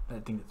love? I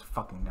think it's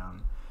fucking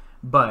dumb.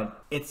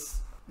 But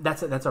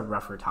that's a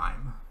rougher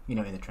time, you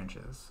know, in the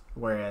trenches.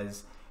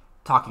 Whereas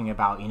talking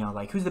about, you know,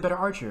 like, who's the better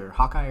archer,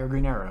 Hawkeye or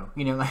Green Arrow,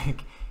 you know,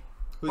 like,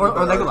 or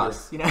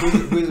Legolas, you know.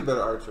 Who's the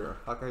better archer,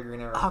 Hawkeye or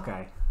Green Arrow?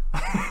 Hawkeye.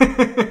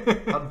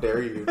 How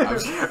dare you?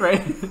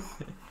 Right.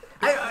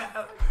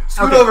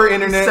 Scoot over,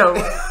 internet. So,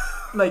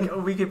 like,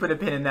 we could put a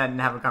pin in that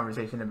and have a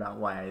conversation about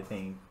why I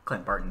think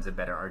Clint Barton's a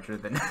better archer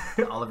than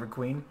Oliver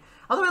Queen.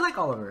 Although I like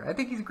Oliver, I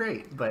think he's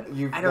great, but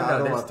I don't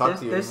know. Want to talk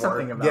to you there's anymore.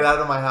 Something about. Get out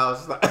of my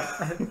house.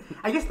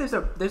 I guess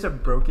there's a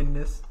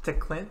brokenness to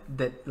Clint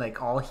that,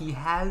 like, all he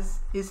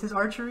has is his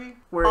archery,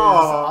 whereas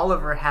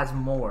Oliver has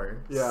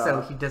more,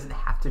 so he doesn't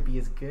have to be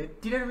as good.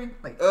 Do you know what I mean?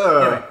 Like,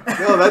 anyway.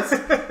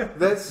 No,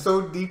 that's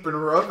so deep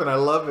and rough, and I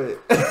love it.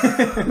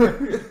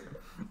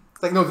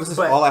 It's like, no, this is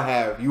all I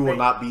have. You will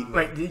not beat me.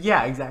 Right?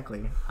 Yeah,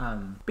 exactly.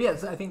 But yeah,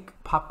 so I think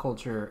pop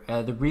culture.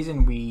 The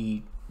reason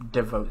we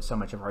devote so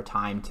much of our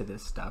time to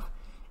this stuff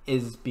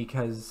is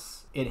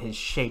because it has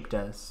shaped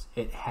us.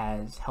 It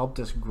has helped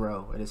us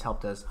grow. It has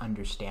helped us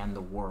understand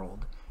the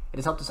world. It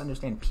has helped us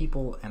understand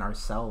people and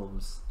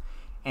ourselves.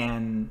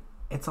 And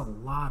it's a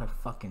lot of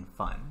fucking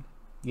fun.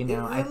 You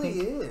know, it really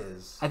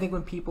is. I think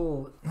when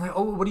people like,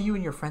 oh, what do you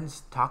and your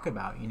friends talk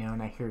about? You know,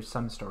 and I hear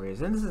some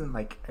stories, and this isn't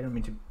like, I don't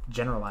mean to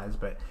generalize,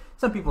 but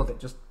some people that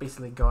just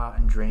basically go out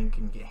and drink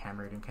and get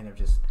hammered and kind of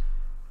just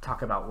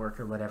talk about work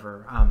or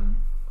whatever.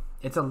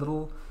 It's a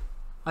little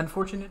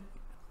unfortunate.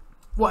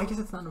 Well, I guess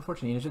it's not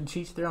unfortunate. You know, to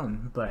each their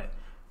own. But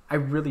I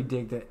really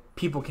dig that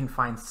people can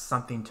find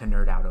something to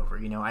nerd out over.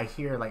 You know, I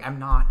hear, like, I'm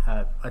not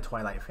a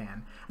Twilight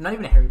fan. I'm not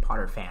even a Harry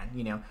Potter fan,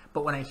 you know.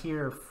 But when I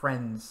hear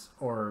friends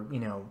or, you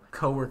know,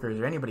 coworkers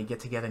or anybody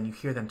get together and you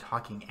hear them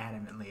talking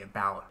adamantly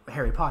about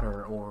Harry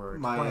Potter or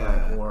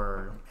Twilight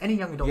or any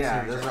young adult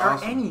series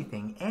or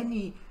anything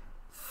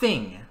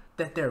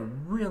that they're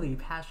really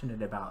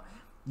passionate about,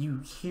 you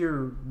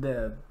hear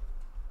the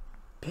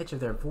pitch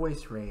of their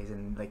voice raise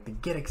and, like, they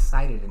get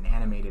excited and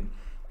animated,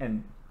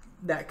 And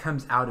that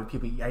comes out of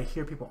people. I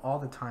hear people all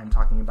the time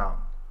talking about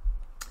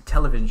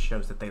television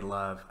shows that they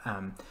love,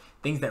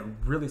 things that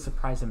really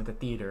surprise them at the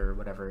theater or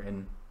whatever,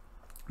 and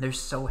they're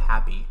so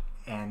happy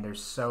and they're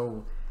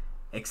so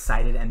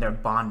excited and they're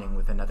bonding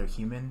with another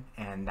human,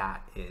 and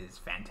that is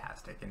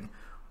fantastic. And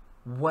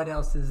what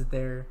else is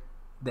there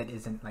that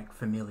isn't like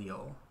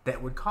familial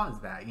that would cause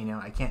that? You know,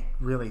 I can't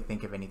really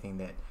think of anything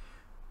that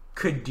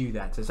could do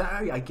that. So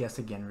I guess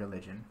again,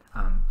 religion.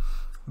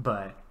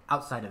 But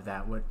outside of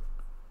that, what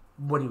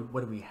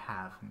do we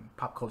have?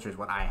 Pop culture is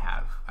what I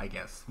have, I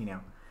guess. You know.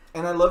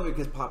 And I love it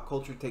because pop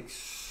culture takes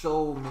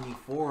so many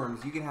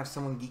forms. You can have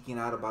someone geeking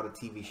out about a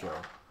TV show,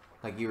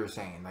 like you were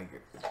saying. Like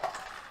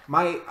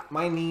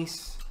my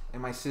niece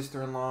and my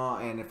sister-in-law,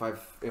 and if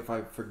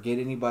I forget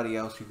anybody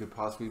else who could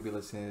possibly be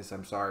listening to this,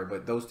 I'm sorry,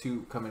 but those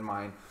two come in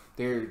mind.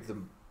 They're the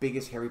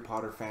biggest Harry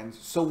Potter fans.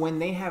 So when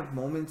they have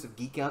moments of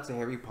geek outs of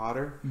Harry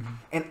Potter,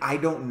 and I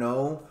don't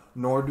know,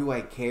 nor do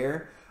I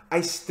care,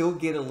 I still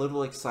get a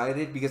little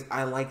excited because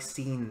I like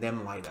seeing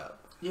them light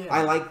up. Yeah.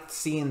 I like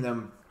seeing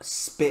them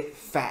spit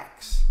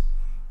facts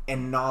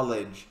and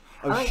knowledge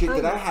of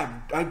shit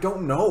that I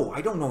don't know.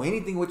 I don't know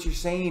anything what you're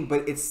saying,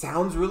 but it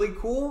sounds really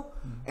cool,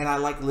 and I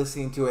like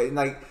listening to it. And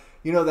like,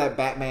 you know that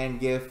Batman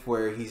gif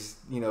where he's,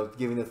 you know,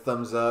 giving the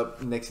thumbs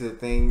up next to the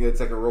thing?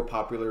 It's like a real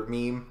popular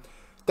meme.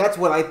 That's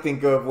what I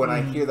think of when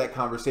I hear that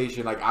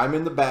conversation. Like, I'm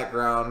in the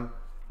background.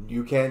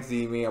 You can't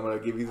see me. I'm going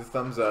to give you the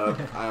thumbs up.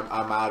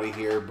 I'm out of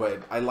here.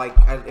 But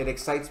it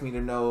excites me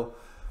to know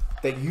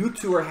that you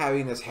two are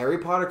having this Harry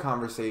Potter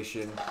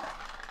conversation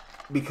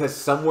because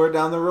somewhere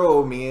down the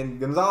road, me and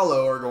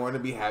Gonzalo are going to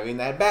be having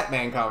that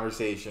Batman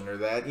conversation or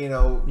that, you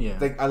know,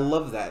 like, I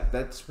love that.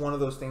 That's one of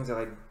those things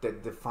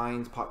that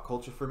defines pop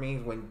culture for me,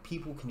 when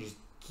people can just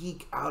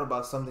geek out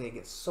about something and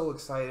get so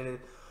excited.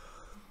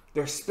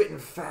 They're spitting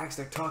facts,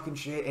 they're talking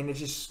shit, and it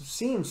just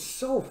seems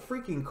so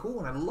freaking cool,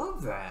 and I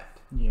love that.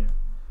 Yeah.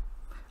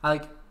 I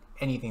like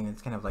anything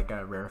that's kind of like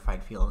a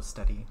rarefied field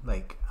study,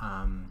 like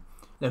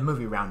the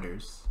movie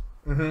Rounders,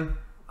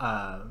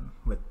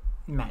 with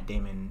Matt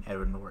Damon,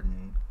 Edward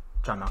Norton,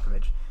 John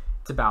Malkovich.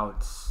 It's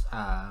about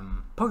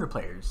poker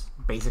players,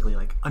 basically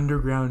like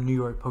underground New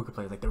York poker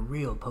players, like the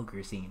real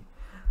poker scene.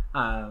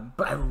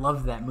 But I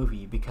love that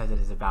movie because it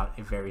is about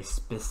a very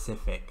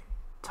specific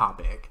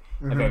topic,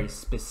 a very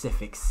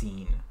specific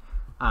scene.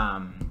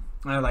 I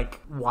like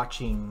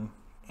watching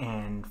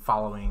and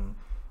following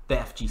the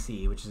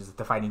FGC, which is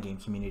the fighting game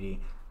community.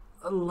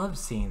 I love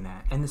seeing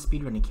that. And the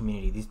speedrunning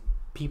community, these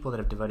people that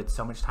have devoted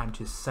so much time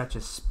to such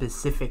a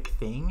specific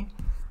thing,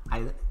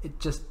 it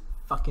just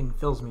fucking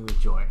fills me with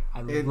joy.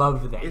 I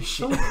love that shit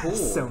so cool.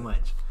 So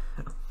much.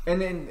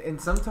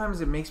 And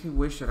sometimes it makes me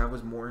wish that I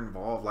was more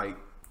involved. Like,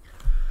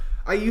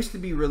 I used to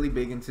be really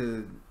big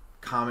into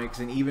comics,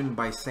 and even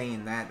by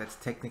saying that, that's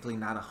technically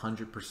not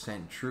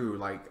 100% true.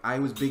 Like, I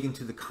was big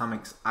into the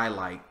comics I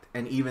liked,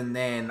 and even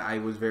then I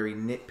was very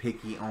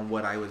nitpicky on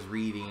what I was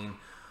reading,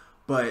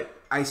 but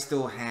I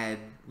still had,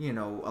 you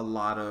know, a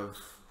lot of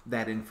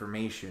that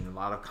information, a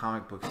lot of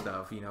comic book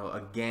stuff, you know,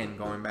 again,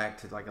 going back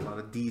to like a lot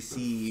of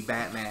DC,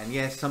 Batman,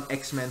 yes, some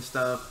X-Men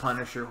stuff,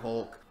 Punisher,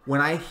 Hulk. When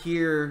I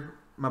hear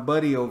my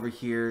buddy over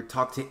here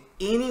talk to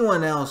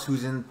anyone else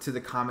who's into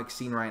the comic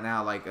scene right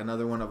now, like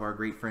another one of our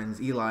great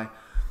friends, Eli,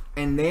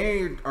 and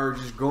they are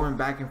just going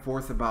back and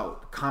forth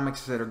about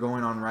comics that are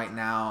going on right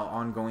now,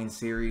 ongoing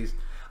series,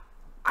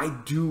 I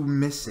do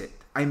miss it.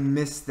 I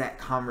miss that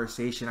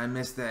conversation. I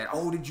miss that,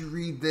 oh, did you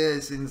read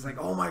this? And it's like,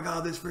 oh my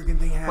god, this freaking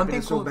thing happened.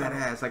 It's so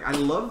badass. Like, I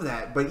love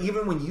that. But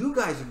even when you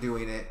guys are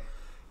doing it,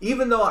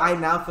 even though I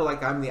now feel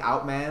like I'm the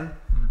out man,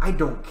 I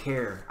don't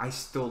care. I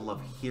still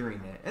love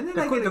hearing it. And then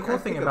the cool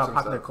thing about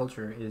popular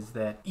culture is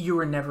that you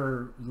are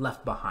never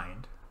left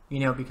behind. You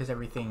know, because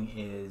everything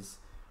is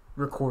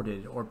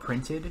recorded or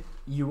printed,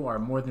 you are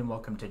more than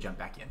welcome to jump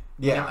back in.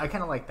 Yeah. You know, I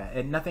kind of like that.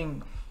 And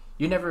nothing...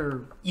 You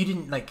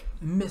didn't like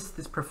miss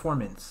this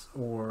performance,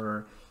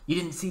 or you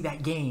didn't see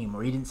that game,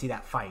 or you didn't see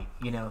that fight.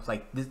 You know, it's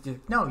like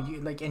no,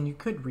 you like, and you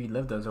could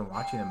relive those and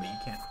watching them, but you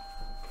can't.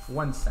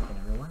 1 second,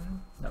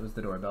 everyone. That was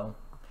the doorbell.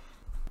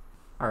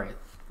 All right,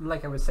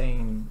 like I was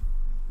saying,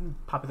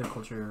 popular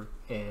culture,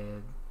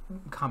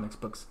 comics,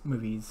 books,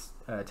 movies,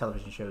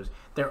 television shows,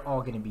 they're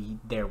all going to be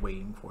there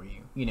waiting for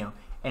you. You know,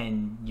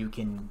 and you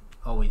can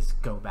always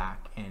go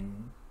back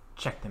and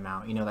check them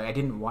out. You know, like, I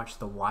didn't watch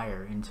The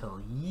Wire until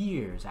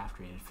years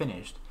after it had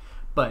finished,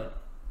 but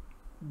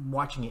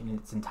watching it in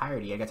its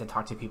entirety, I got to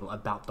talk to people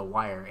about The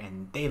Wire,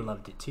 and they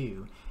loved it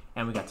too,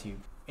 and we got to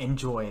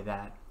enjoy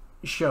that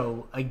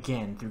show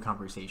again through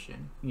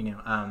conversation. You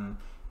know,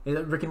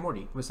 Rick and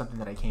Morty was something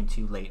that I came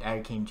to late. I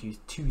came to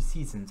 2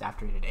 seasons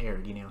after it had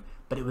aired, you know,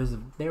 but it was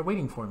there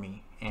waiting for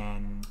me,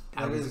 and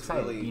I was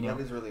excited. Really, you know,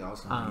 that is really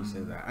awesome when you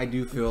say that. I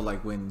do feel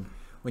like when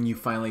you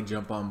finally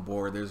jump on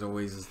board, there's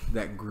always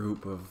that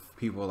group of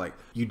people like,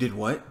 you did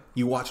what?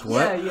 You watched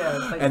what? Yeah.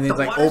 It's like, and it's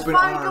like open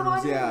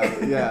arms.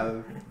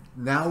 Yeah.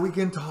 Now we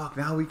can talk.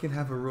 Now we can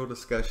have a real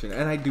discussion.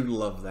 And I do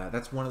love that.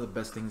 That's one of the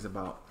best things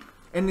about.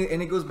 And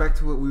it goes back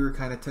to what we were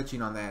kind of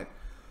touching on, that,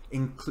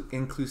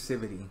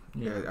 inclusivity.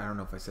 Yeah. I don't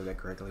know if I said that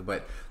correctly,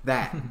 but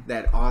that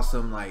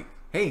awesome, like,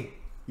 hey,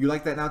 you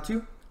like that now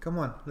too? Come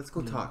on, let's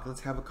go talk.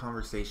 Let's have a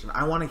conversation.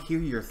 I want to hear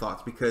your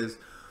thoughts because,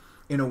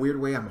 in a weird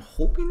way, I'm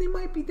hoping they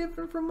might be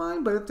different from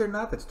mine. But if they're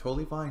not, that's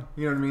totally fine.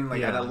 You know what I mean?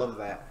 Like, I love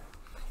that.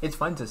 It's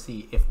fun to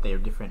see if they're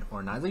different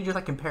or not. It's like just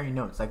like comparing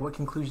notes. Like, what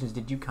conclusions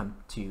did you come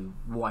to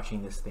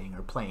watching this thing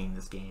or playing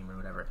this game or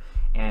whatever?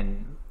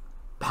 And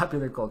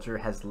popular culture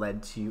has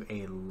led to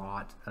a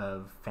lot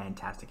of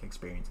fantastic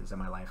experiences in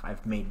my life.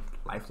 I've made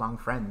lifelong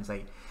friends.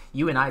 Like,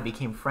 you and I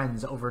became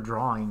friends over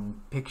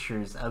drawing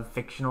pictures of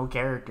fictional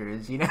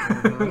characters, you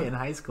know, in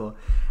high school.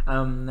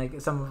 Like,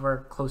 some of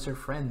our closer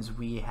friends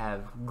we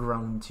have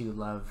grown to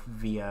love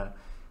via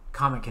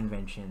comic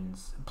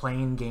conventions,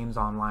 playing games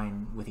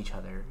online with each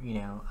other, you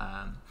know,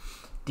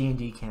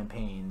 D&D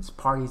campaigns,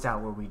 parties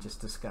out where we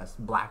just discuss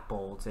Black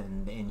Bolt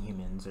and the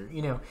Inhumans, or,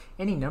 you know,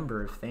 any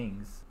number of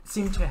things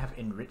seem to have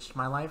enriched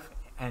my life.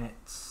 And it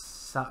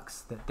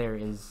sucks that there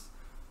is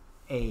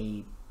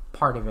a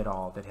part of it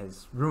all that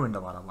has ruined a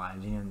lot of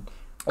lives. You know,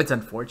 it's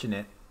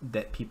unfortunate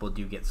that people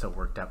do get so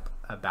worked up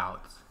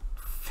about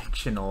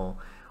fictional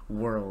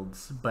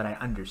worlds, but I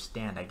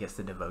understand, I guess,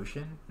 the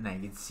devotion, and I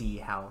can see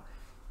how,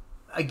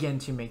 again,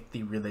 to make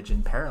the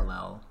religion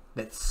parallel,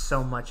 that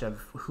so much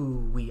of who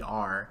we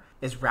are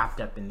is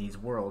wrapped up in these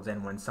worlds,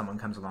 and when someone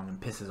comes along and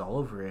pisses all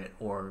over it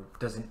or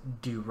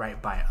doesn't do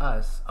right by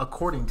us,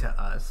 according to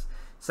us,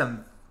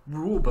 some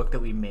rule book that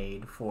we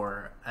made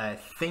for a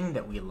thing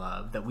that we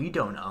love, that we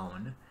don't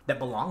own, that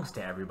belongs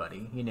to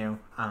everybody, you know,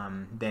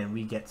 then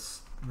we get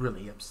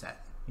really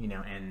upset, you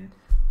know, and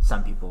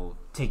some people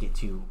take it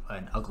to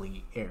an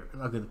ugly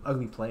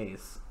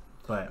place.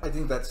 But I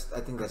think that's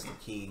the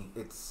key.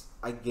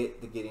 I get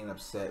the getting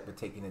upset, but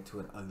taking it to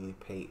an ugly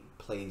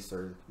place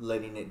or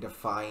letting it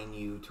define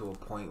you to a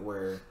point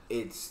where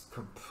it's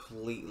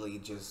completely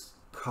just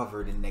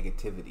covered in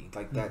negativity.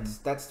 Like,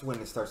 that's when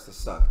it starts to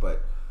suck.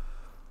 But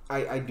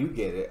I do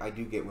get it. I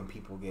do get when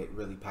people get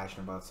really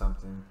passionate about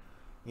something.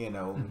 You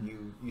know,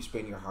 you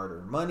spend your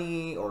hard-earned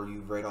money, or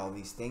you've read all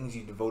these things,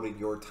 you devoted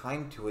your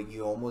time to it.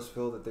 You almost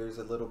feel that there's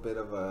a little bit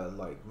of a,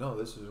 like, no,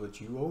 this is what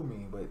you owe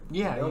me. But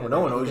no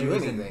one owes you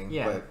anything.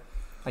 But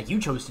like, you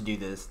chose to do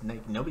this.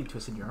 Like, nobody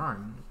twisted your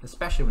arm,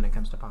 especially when it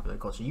comes to popular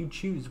culture. You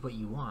choose what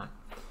you want,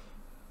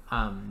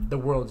 the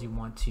world you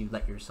want to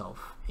let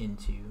yourself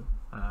into.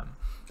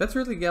 That's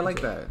really, I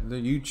like that.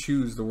 You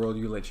choose the world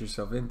you let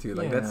yourself into.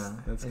 Like,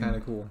 that's kind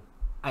of cool.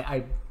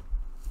 I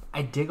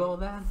dig all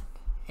that,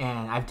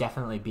 and I've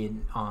definitely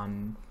been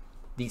on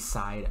the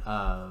side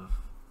of,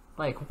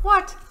 like,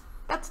 what?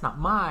 That's not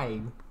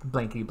my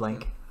blankety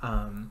blank.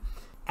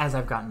 As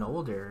I've gotten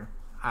older,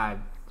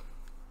 I've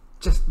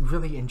just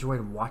really enjoyed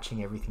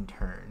watching everything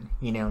turn.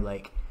 You know,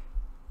 like,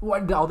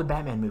 all the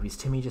Batman movies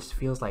to me just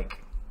feels like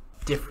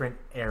different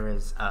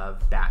eras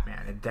of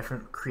Batman and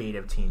different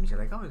creative teams. You're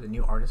like, oh, there's a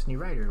new artist, new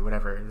writer, or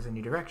whatever. There's a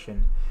new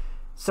direction.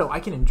 So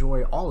I can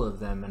enjoy all of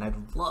them, and I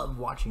love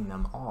watching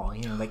them all.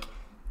 You know, like,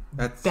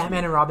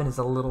 Batman and Robin is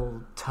a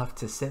little tough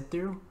to sit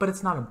through, but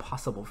it's not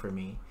impossible for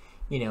me.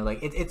 You know, like,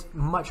 it's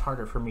much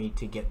harder for me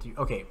to get through.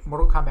 Okay,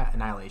 Mortal Kombat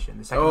Annihilation,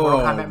 the second Mortal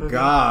Kombat movie. Oh,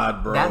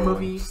 God, bro. That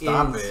movie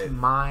is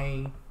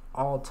my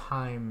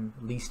all-time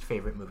least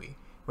favorite movie.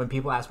 When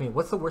people ask me,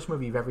 what's the worst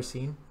movie you've ever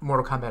seen?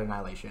 Mortal Kombat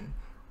Annihilation.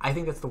 I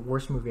think that's the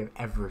worst movie I've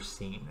ever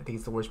seen. I think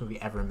it's the worst movie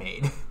ever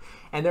made.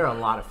 And there are a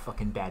lot of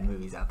fucking bad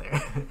movies out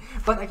there.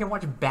 But I can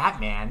watch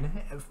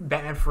Batman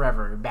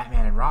Forever,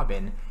 Batman and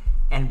Robin,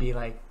 and be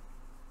like,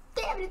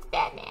 damn it, it's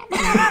Batman.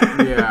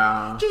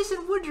 Yeah.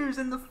 Jason Wooders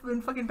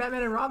in fucking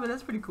Batman and Robin.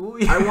 That's pretty cool.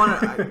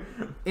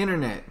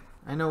 Internet.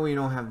 I know we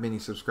don't have many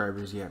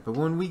subscribers yet, but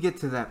when we get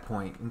to that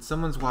point and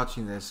someone's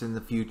watching this in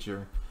the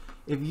future,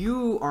 if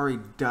you are a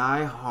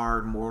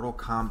die-hard Mortal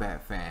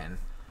Kombat fan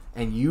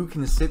and you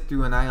can sit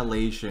through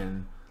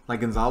Annihilation like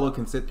Gonzalo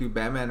can sit through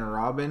Batman and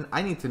Robin,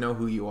 I need to know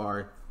who you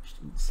are.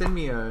 Send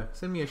me a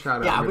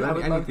shout out. Yeah, I would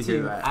I love need to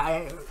hear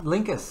that.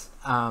 Link us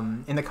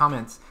in the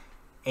comments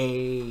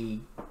a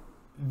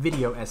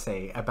video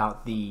essay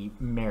about the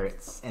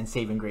merits and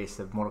saving grace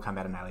of Mortal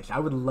Kombat Annihilation. I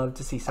would love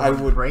to see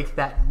someone break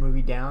that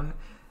movie down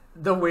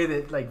the way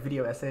that, like,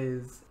 video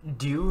essays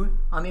do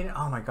on the internet.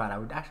 Oh my god, I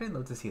would actually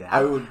love to see that.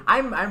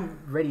 I'm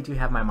ready to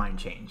have my mind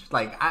changed.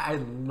 Like, I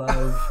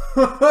love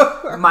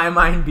my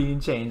mind being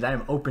changed. I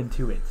am open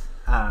to it.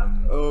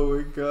 Oh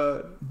my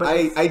god!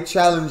 But I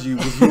challenge you,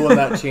 because you will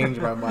not change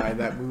my mind.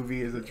 That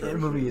movie is atrocious. That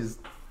movie is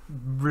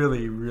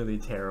really, really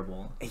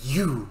terrible.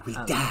 You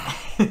will die.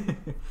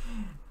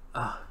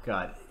 Oh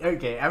god.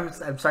 Okay,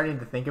 I'm starting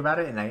to think about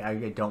it, and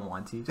I don't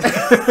want to.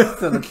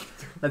 So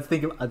let's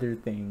think of other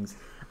things.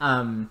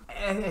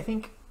 I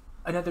think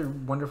another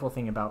wonderful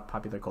thing about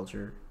popular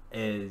culture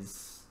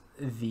is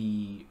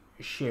the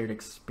shared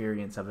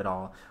experience of it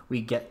all.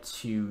 We get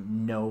to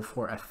know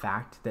for a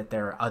fact that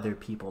there are other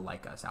people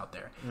like us out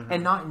there.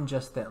 And not in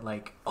just that,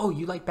 like, oh,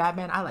 you like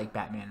Batman, I like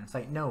Batman. It's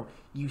like, no,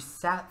 you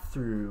sat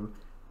through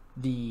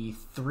the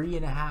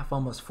 3.5,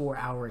 almost 4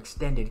 hour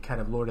extended cut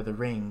of Lord of the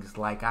Rings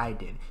like I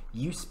did.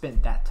 You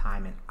spent that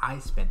time and I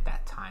spent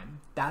that time.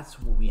 That's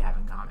what we have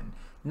in common.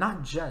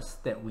 Not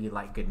just that we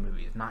like good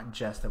movies, not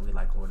just that we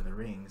like Lord of the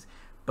Rings,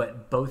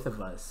 but both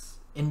of us,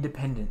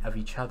 independent of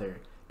each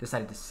other,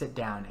 decided to sit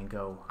down and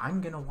go,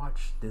 I'm gonna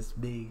watch this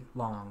big,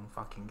 long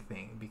fucking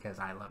thing because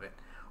I love it.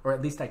 Or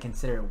at least I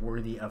consider it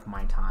worthy of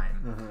my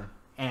time. Mm-hmm.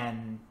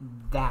 And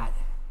that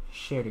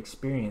shared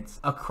experience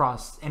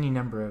across any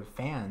number of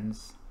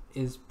fans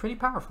is pretty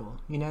powerful.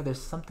 You know,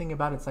 there's something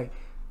about it's like,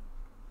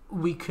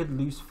 we could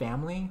lose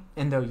family,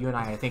 and though you and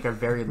I think, are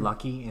very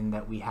lucky in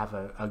that we have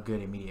a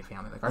good immediate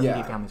family. Like, our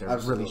immediate families are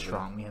absolutely. really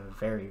strong. We have a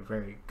very,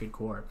 very good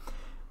core.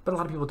 But a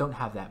lot of people don't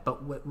have that.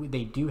 But what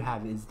they do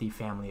have is the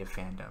family of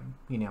fandom,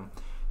 you know.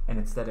 And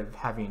instead of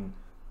having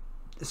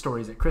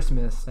stories at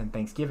Christmas and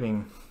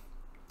Thanksgiving,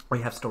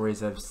 we have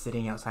stories of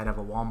sitting outside of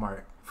a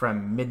Walmart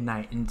from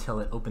midnight until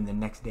it opened the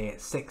next day at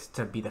 6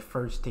 to be the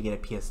first to get a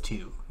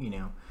PS2, you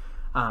know.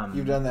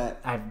 You've done that.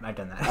 I've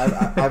done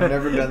that. I've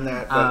never done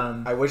that,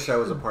 but I wish I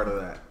was a part of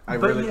that. I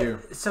really do.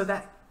 So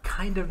that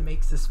kind of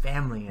makes us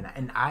family,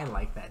 and I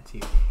like that too.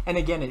 And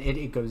again,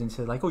 it goes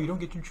into like, oh, you don't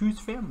get to choose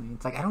family.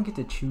 It's like, I don't get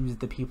to choose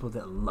the people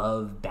that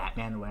love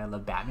Batman the way I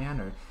love Batman,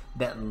 or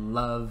that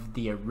love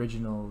the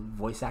original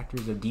voice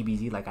actors of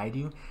DBZ like I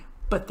do,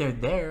 but they're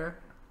there,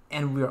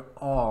 and we're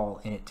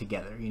all in it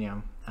together, you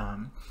know.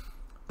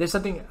 There's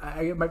something,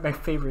 my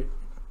favorite,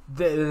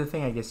 the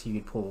thing I guess you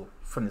could pull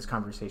from this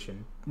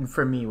conversation,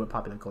 for me, what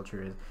popular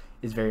culture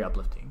is very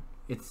uplifting.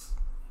 It's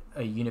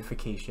a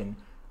unification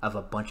of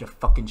a bunch of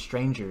fucking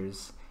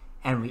strangers,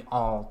 and we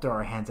all throw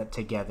our hands up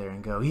together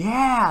and go,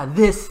 yeah,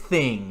 this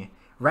thing,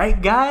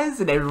 right, guys?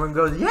 And everyone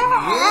goes, yeah!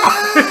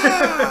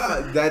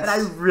 And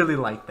I really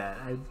like that.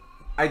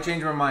 I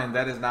changed my mind.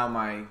 That is now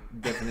my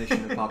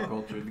definition of pop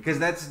culture, because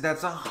that's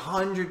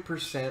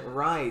 100%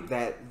 right.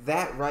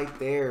 That right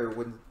there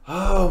would.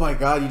 Oh my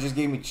God, you just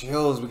gave me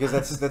chills, because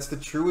that's the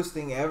truest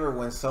thing ever.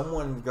 When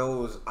someone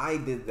goes, I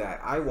did that,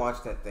 I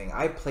watched that thing,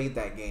 I played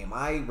that game,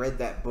 I read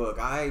that book,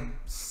 I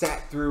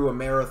sat through a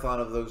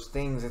marathon of those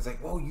things. It's like,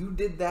 oh, you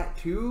did that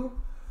too?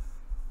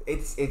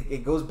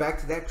 It goes back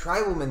to that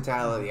tribal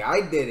mentality.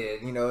 I did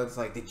it. You know, it's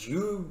like, did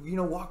you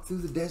walk through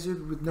the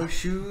desert with no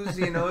shoes?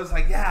 You know, it's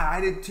like, yeah, I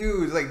did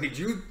too. It's like, did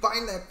you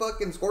find that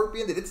fucking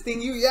scorpion? Did it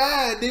sting you?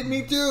 Yeah, it did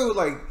me too.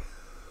 Like,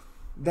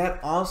 that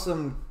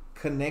awesome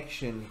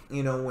connection,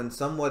 you know, when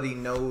somebody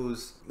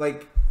knows,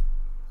 like,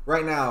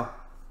 right now,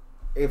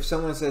 if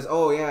someone says,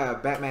 oh yeah,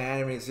 Batman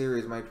animated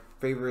series, my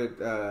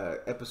favorite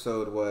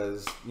episode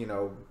was, you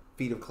know,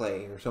 Feet of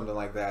Clay or something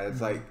like that.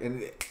 It's like,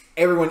 and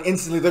everyone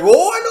instantly like,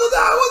 oh, I know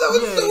that one. That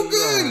was so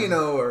good, you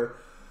know, or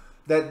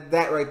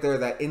that right there,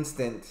 that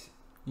instant.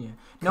 Yeah,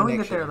 knowing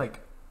that there are like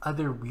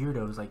other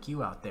weirdos like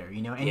you out there,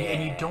 you know, and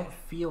you don't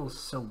feel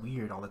so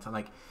weird all the time.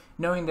 Like,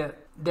 knowing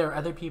that there are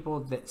other people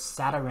that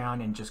sat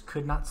around and just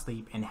could not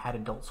sleep and had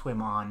Adult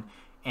Swim on,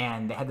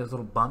 and they had those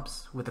little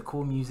bumps with the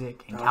cool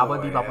music, and Cowboy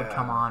Bebop would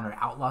come on, or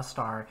Outlaw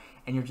Star,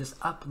 and you're just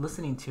up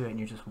listening to it, and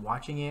you're just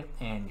watching it,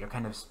 and you're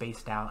kind of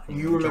spaced out. And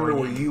you remember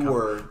where you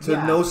were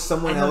to know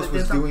someone else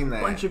was doing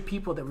that. A bunch of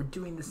people that were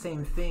doing the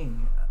same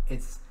thing.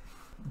 It's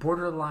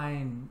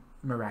borderline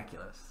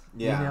miraculous.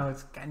 Yeah. You know,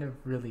 it's kind of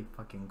really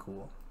fucking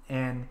cool.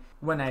 And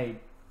when I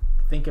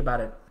think about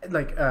it,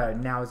 like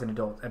now as an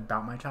adult,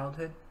 about my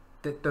childhood,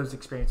 that those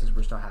experiences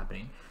were still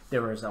happening.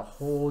 There was a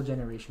whole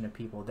generation of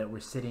people that were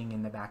sitting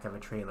in the back of a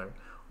trailer,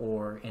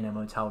 or in a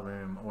motel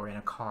room, or in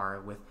a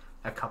car with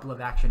a couple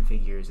of action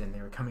figures, and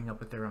they were coming up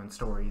with their own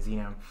stories, you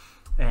know,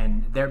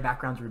 and their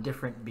backgrounds were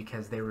different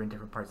because they were in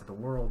different parts of the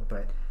world,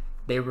 but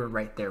they were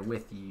right there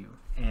with you,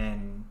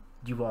 and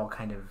you all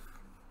kind of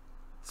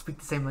speak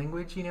the same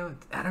language, you know.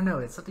 I don't know,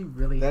 it's something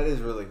really, that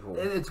is really cool.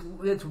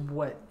 It's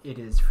what it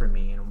is for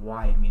me, and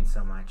why it means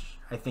so much.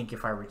 I think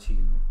if I were to,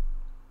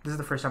 this is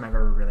the first time I've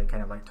ever really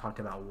kind of like talked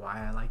about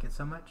why I like it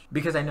so much,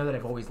 because I know that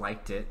I've always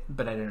liked it,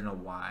 but I don't know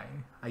why.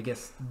 I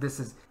guess this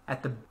is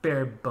at the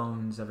bare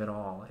bones of it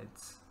all.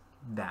 It's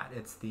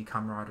the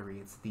camaraderie,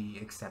 it's the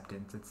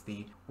acceptance, it's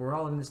the, we're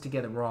all in this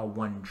together, we're all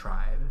one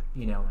tribe,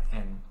 you know,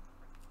 and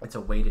it's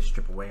a way to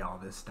strip away all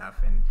this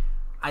stuff. And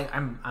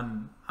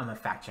I'm a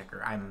fact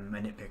checker, I'm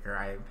a nitpicker,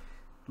 I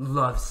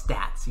love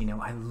stats, you know,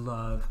 I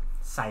love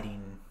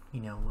citing, you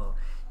know, well,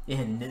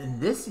 in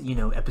this, you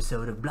know,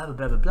 episode of blah blah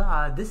blah blah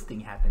blah, this thing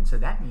happened, so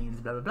that means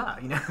blah blah blah,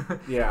 you know.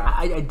 Yeah.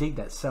 I dig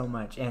that so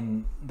much,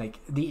 and like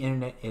the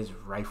internet is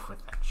rife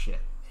with that shit,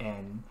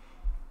 and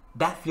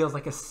that feels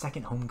like a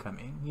second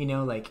homecoming, you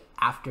know, like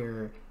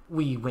after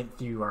we went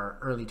through our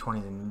early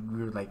 20s and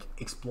we were like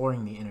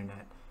exploring the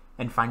internet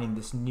and finding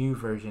this new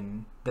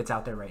version that's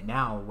out there right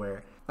now,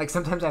 where like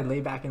sometimes I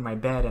lay back in my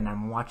bed and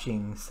I'm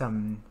watching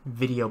some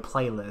video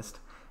playlist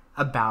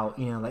about,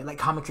 you know, like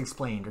Comics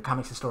Explained or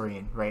Comics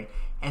Historian, right?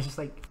 And it's just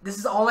like, this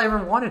is all I ever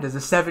wanted as a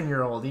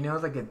 7-year-old, you know,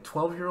 like a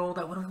 12-year-old.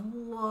 I would have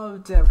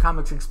loved to have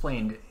Comics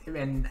Explained,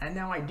 and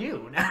now I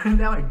do.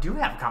 Now I do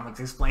have Comics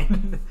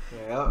Explained.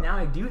 Yeah. Now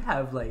I do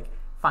have like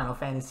Final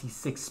Fantasy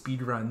VI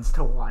speedruns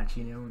to watch,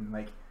 you know, and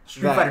like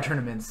Street Fighter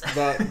tournaments.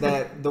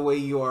 that the way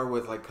you are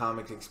with like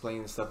comics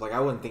explaining stuff. Like I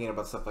wasn't thinking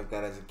about stuff like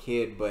that as a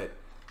kid, but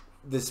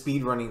the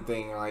speedrunning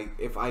thing, like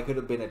if I could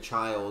have been a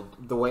child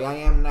the way I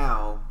am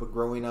now, but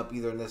growing up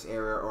either in this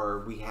era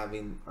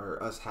or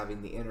us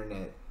having the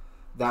internet,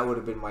 that would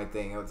have been my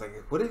thing. I was like,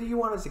 what did you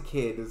want as a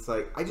kid? It's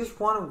like, I just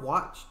want to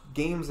watch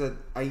games that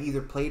I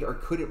either played or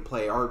couldn't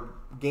play, or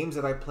games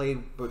that I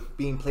played but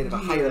being played at a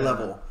higher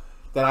level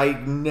that I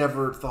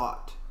never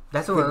thought.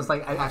 That's what I was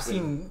like. I've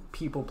seen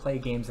people play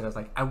games that I was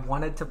like, I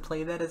wanted to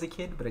play that as a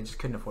kid, but I just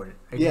couldn't afford it.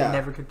 I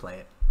never could play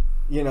it.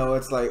 You know,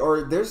 it's like,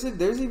 or there's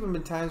even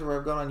been times where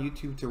I've gone on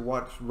YouTube to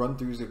watch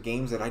run-throughs of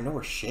games that I know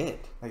are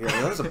shit. Like,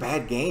 that was a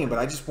bad game, but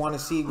I just want to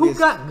see... Who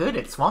got good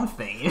at Swamp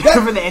Thing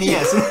for the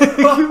NES?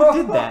 Who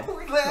did that?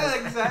 Yeah,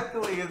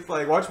 exactly. It's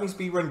like, watch me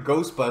speedrun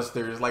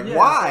Ghostbusters. Like,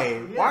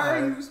 why? Yeah. Why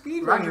are you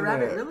speedrunning Roger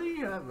Rabbit,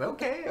 really?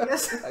 Okay, I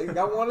guess.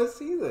 I want to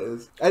see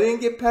this. I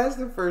didn't get past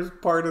the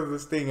first part of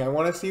this thing. I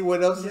want to see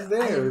what else is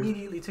there. I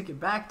immediately took it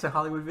back to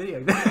Hollywood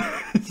Video.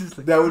 Just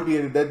like,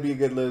 that'd be a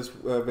good list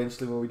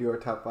eventually when we do our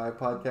top 5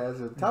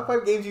 podcast. Top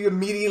 5 games you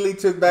immediately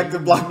took back to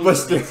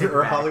Blockbuster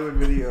or Hollywood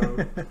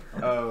Video.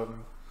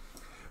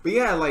 But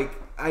yeah, like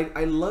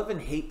I love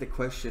and hate the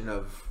question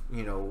of,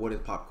 you know, what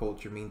does pop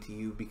culture mean to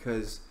you?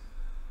 Because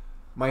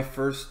my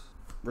first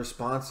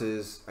response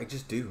is I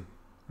just do.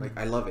 Like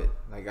I love it.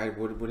 Like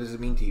what does it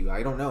mean to you?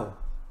 I don't know.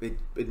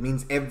 It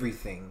means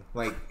everything.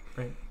 Like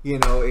right. You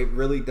know, it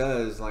really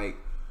does. Like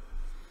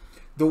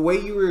the way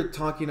you were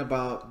talking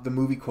about the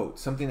movie quote,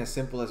 something as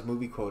simple as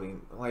movie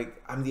quoting,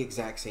 like I'm the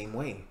exact same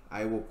way.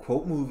 I will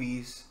quote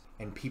movies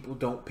and people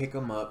don't pick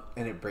them up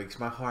and it breaks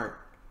my heart.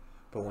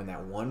 But when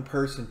that one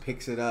person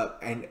picks it up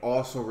and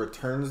also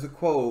returns the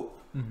quote,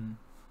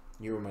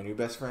 you were my new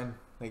best friend.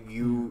 Like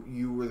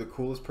you were the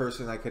coolest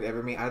person I could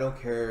ever meet. I don't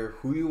care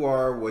who you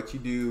are, what you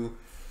do.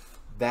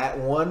 That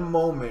one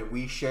moment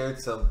we shared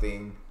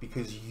something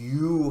because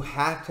you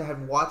had to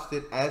have watched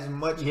it as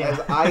much as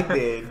I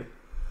did.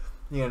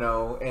 You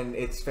know, and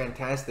it's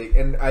fantastic.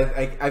 And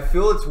I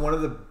feel it's one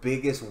of the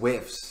biggest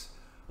whiffs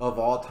of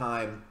all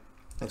time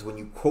is when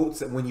you quote,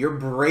 when you're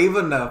brave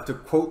enough to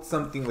quote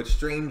something with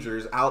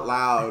strangers out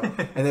loud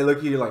and they look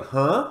at you like,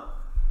 huh?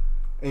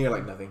 And you're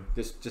like, nothing.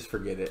 Just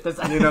forget it.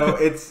 You know,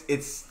 it's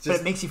just... But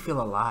it makes you feel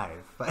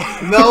alive.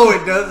 No,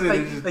 it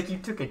doesn't. Like you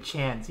took a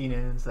chance, you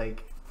know? It's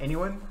like,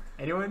 anyone?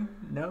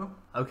 No?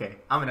 Okay,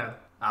 I'm the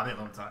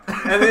one time.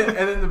 and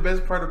then the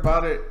best part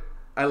about it,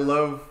 I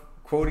love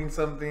quoting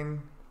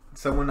something,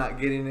 someone not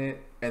getting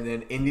it, and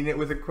then ending it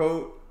with a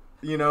quote,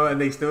 you know,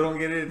 and they still don't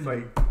get it. It's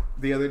like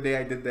the other day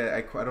I did that.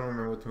 I don't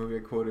remember what the movie I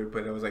quoted,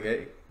 but I was like,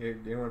 hey, you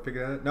want to pick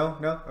it up? No?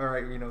 All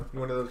right, you know,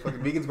 you're one of those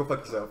fucking vegans, go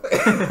fuck yourself.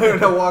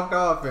 And I walked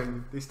off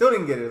and they still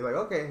didn't get it. It's like,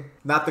 okay,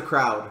 not the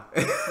crowd.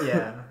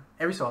 Yeah.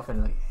 Every so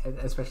often, like,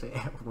 especially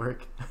at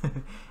work,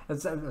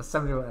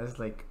 somebody was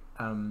like,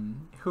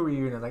 who are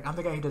you? And I was like, I'm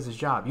the guy who does his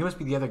job. You must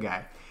be the other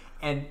guy.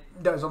 And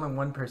there's only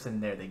one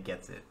person there that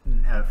gets it,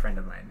 a friend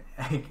of mine,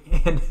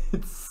 and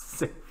it's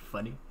so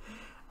funny.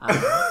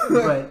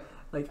 But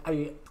like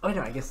I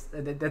guess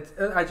that's.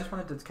 I just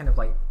wanted to kind of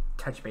like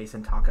touch base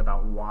and talk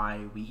about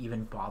why we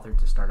even bothered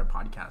to start a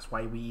podcast,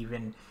 why we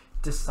even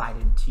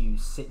decided to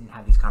sit and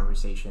have these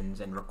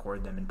conversations and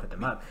record them and put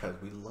them up.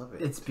 Because we love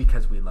it. It's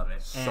because we love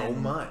it so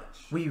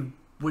much. We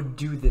would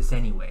do this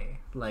anyway.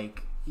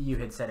 Like you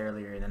had said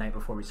earlier, the night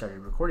before we started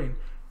recording,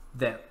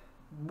 that.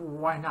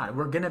 Why not?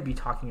 We're gonna be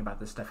talking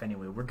about this stuff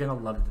anyway. We're gonna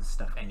love this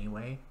stuff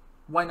anyway.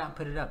 Why not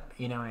put it up,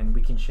 you know, and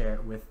we can share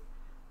it with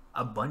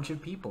a bunch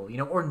of people, you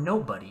know, or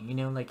nobody, you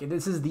know, like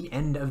this is the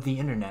end of the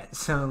internet.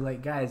 So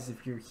like, guys,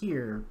 if you're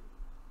here,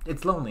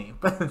 it's lonely,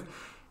 but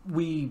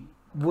we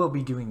will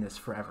be doing this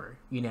forever.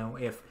 You know,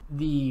 if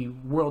the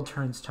world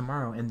turns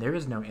tomorrow and there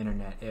is no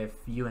internet, if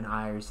you and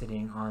I are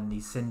sitting on the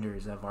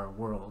cinders of our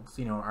worlds,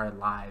 you know, our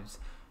lives,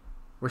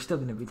 we're still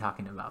going to be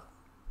talking about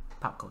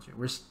pop culture.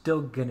 We're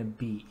still gonna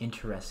be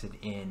interested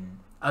in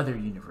other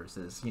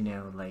universes, you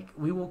know, like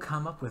we will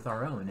come up with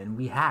our own, and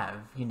we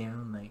have, you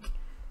know, like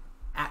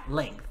at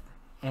length,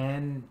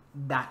 and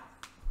that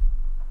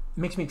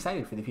makes me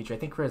excited for the future. I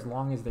think for as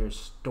long as there's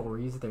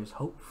stories, there's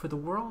hope for the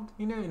world,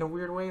 you know, in a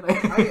weird way.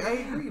 Like I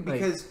agree,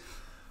 because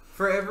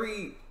for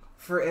every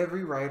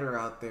writer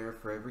out there,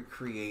 for every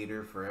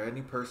creator, for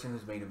any person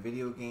who's made a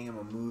video game,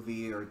 a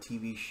movie, or a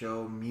TV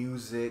show,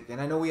 music, and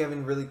I know we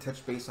haven't really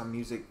touched base on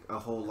music a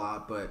whole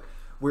lot, but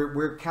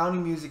we're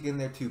counting music in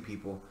there too,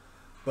 people.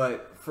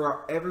 But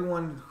for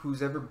everyone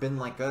who's ever been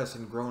like us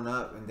and grown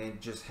up and then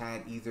just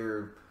had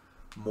either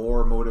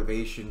more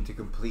motivation to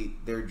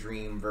complete their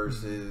dream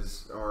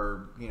versus,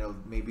 or, you know,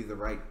 maybe the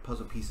right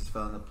puzzle pieces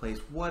fell into place,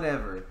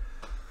 whatever,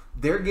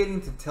 they're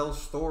getting to tell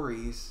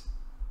stories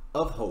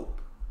of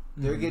hope.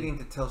 They're getting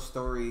to tell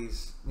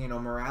stories, you know,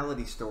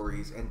 morality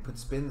stories, and put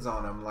spins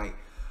on them. Like,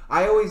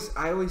 I always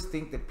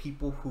think that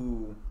people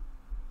who,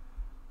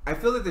 I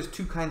feel that there's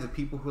two kinds of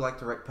people who like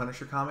to write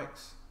Punisher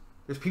comics.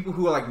 There's people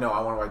who are like, no,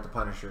 I want to write the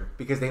Punisher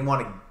because they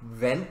want to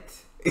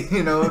vent,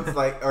 you know. It's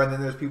like, or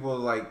then there's people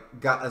who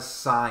like got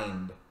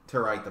assigned to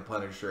write the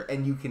Punisher,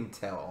 and you can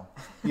tell.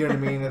 You know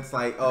what I mean? It's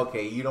like,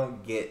 okay, you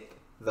don't get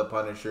the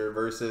Punisher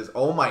versus,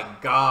 oh my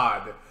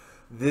god,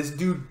 this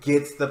dude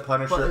gets the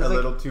Punisher a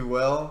little too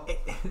well.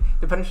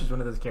 The Punisher is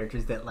one of those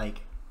characters that,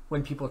 like,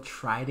 when people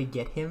try to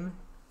get him,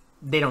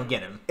 they don't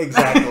get him.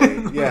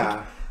 Exactly.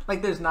 Yeah.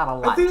 Like, there's not a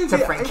lot to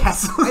Frank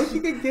Castle. I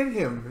think I get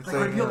him. It's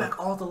like, reveal back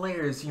all the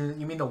layers. You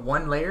mean the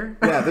one layer?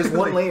 Yeah, there's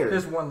one layer.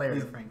 There's one layer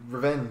to Frank.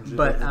 Revenge.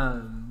 But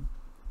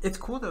it's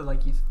cool though.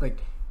 Like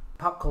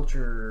pop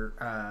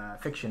culture,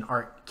 fiction,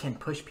 art can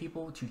push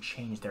people to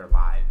change their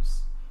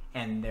lives.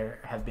 And there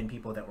have been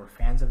people that were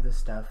fans of this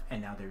stuff,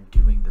 and now they're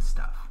doing the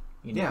stuff.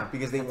 You know? Yeah,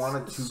 because they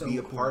wanted to be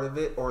a part of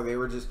it, or they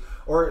were just,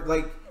 or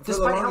like,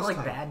 despite how like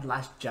bad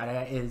Last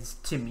Jedi is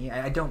to me,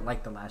 I don't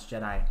like The Last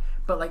Jedi,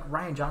 but like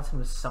Rian Johnson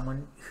was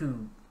someone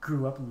who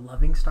grew up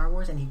loving Star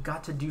Wars, and he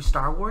got to do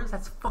Star Wars.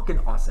 That's fucking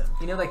awesome.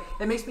 You know, like,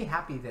 it makes me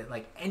happy that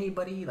like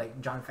anybody like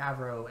Jon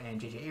Favreau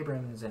and J.J.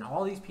 Abrams and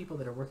all these people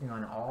that are working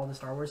on all the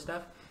Star Wars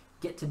stuff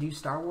get to do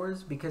Star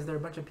Wars because they're a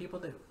bunch of people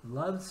that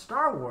love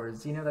Star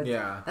Wars. You know,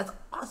 that's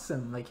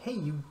awesome. Like, hey,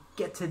 you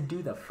get to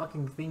do the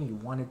fucking thing you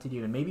wanted to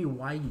do, and maybe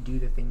why you do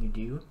the thing you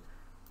do,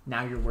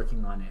 now you're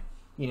working on it.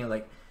 You know,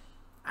 like,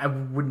 I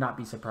would not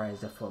be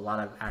surprised if a lot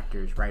of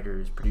actors,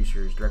 writers,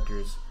 producers,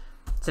 directors,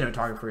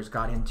 cinematographers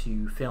got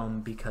into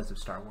film because of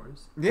Star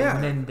Wars. Yeah,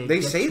 and then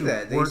they say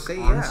that. They say,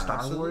 yeah, Star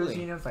absolutely. Wars.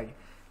 You know, it's like,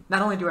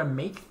 not only do I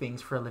make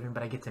things for a living,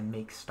 but I get to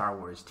make Star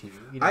Wars too.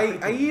 You know,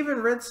 I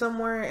even read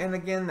somewhere, and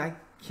again, I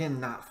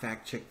cannot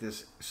fact check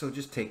this, so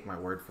just take my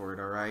word for it.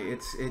 All right,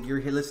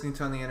 you're listening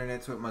to on the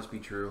internet, so it must be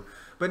true.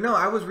 But no,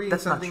 I was reading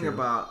something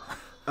about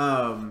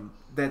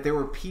that there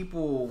were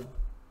people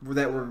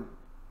that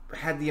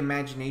had the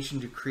imagination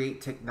to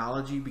create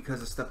technology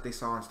because of stuff they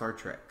saw on Star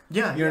Trek.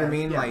 Yeah, you know what I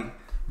mean? Yeah. Like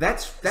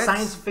that's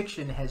science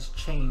fiction has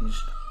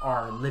changed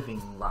our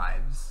living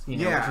lives, you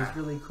know, which is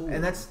really cool.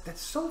 And that's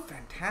so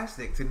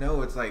fantastic to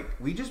know. It's like,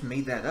 we just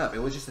made that up. It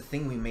was just a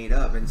thing we made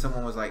up, and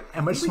someone was like,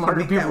 and much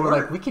smarter people were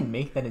like, we can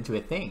make that into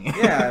a thing.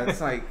 Yeah,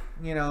 it's like,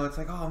 you know, it's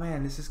like, oh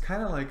man, this is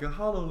kind of like a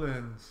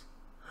HoloLens.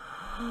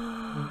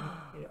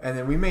 And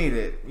then we made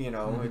it, you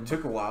know. It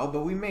took a while,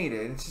 but we made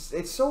it.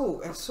 It's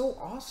so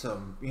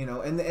awesome, you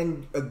know.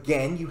 And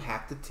again, you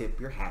have to tip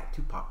your hat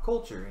to pop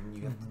culture, and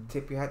you have to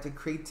tip your hat to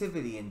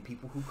creativity and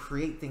people who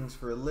create things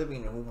for a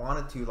living and who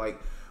wanted to.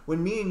 Like,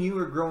 when me and you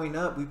were growing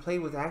up, we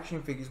played with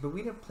action figures, but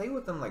we didn't play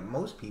with them like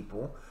most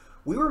people.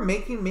 We were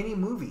making mini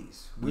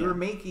movies. We were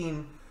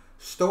making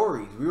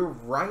stories. We were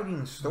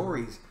writing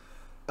stories.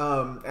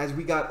 As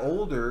we got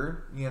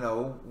older, you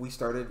know, we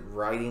started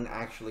writing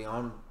actually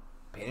on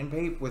pen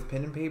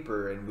and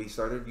paper, and we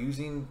started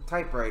using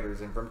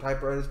typewriters, and from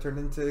typewriters turned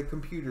into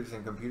computers,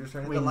 and computers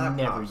turned into laptops.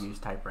 We never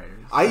used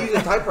typewriters. I used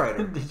a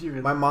typewriter. Did you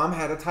really? My mom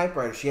had a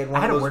typewriter. She had one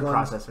I had of those a word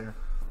ones. processor.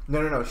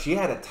 No. She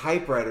had a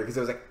typewriter because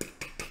it was like,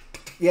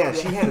 yeah,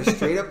 she had a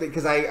straight up,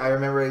 because I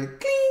remember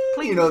it,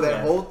 cling, you know,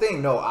 that whole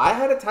thing. No, I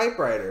had a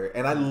typewriter,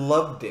 and I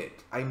loved it.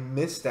 I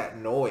missed that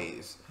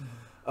noise.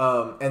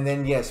 And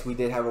then, yes, we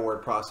did have a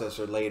word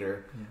processor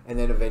later, and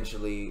then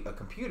eventually a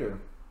computer.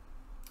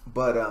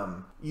 But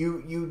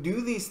you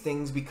do these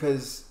things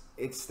because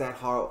it's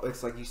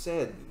like you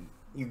said,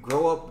 you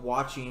grow up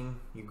watching,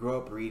 you grow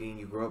up reading,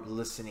 you grow up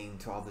listening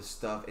to all this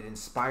stuff. It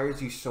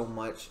inspires you so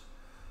much.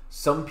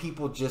 Some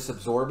people just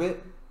absorb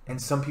it, and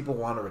some people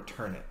want to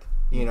return it.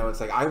 You know, it's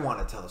like, I want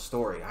to tell a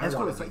story. I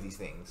want to do these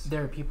things.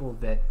 There are people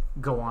that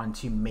go on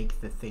to make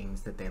the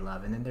things that they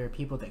love, and then there are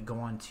people that go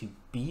on to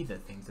be the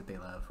things that they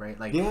love, right?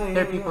 Like,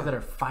 there are people that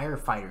are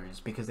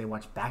firefighters because they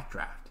watch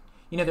Backdraft.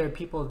 You know, there are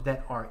people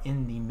that are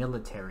in the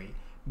military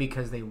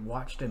because they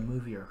watched a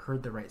movie or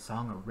heard the right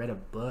song or read a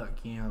book,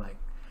 you know, like,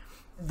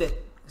 that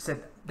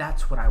said,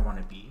 that's what I want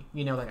to be.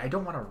 You know, like, I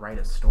don't want to write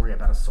a story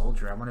about a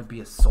soldier. I want to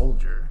be a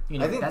soldier. You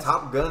know, I think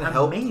Top Gun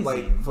helped,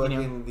 like,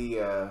 fucking,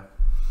 you know?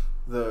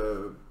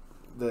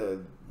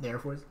 the Air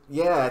Force?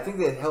 Yeah, I think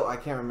that helped. I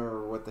can't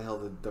remember what the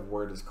hell the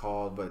word is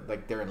called, but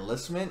like their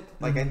enlistment.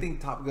 Like, I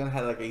think Top Gun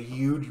had like a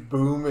huge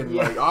boom, and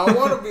like, I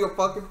want to be a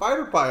fucking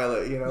fighter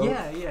pilot, you know?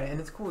 Yeah, and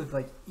it's cool. It's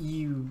like,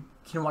 you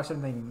can watch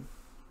something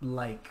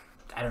like,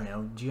 I don't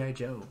know, G.I.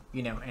 Joe,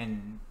 you know,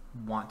 and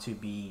want to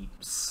be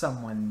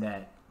someone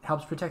that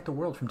helps protect the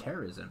world from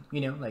terrorism.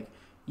 You know, like,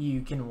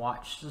 you can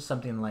watch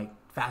something like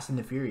Fast and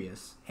the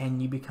Furious,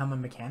 and you become a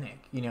mechanic,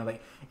 you know,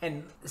 like,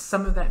 and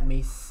some of that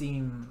may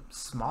seem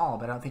small,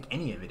 but I don't think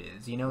any of it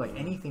is, you know, like,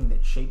 anything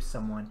that shapes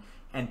someone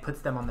and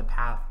puts them on the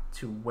path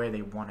to where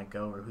they want to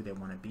go or who they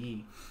want to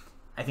be,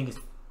 I think is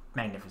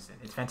magnificent.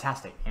 It's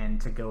fantastic. And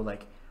to go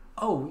like,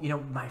 oh, you know,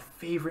 my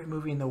favorite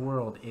movie in the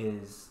world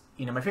is,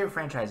 you know, my favorite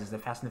franchise is the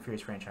Fast and the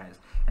Furious franchise,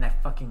 and I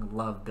fucking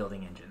love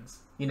building engines.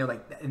 You know,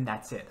 like, and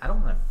that's it. I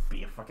don't want to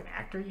be a fucking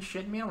actor. You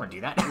shitting me? I don't want to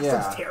do that. That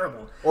sounds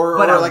terrible. Or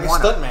like a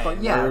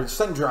stuntman, or a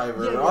stunt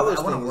driver, or all those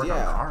things. I want to work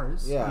on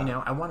cars. Yeah. You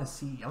know, I want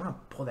to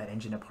pull that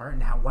engine apart,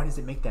 and why does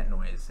it make that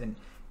noise? And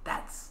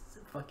that's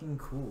fucking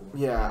cool.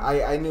 Yeah,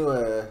 I knew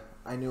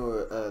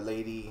a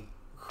lady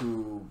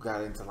who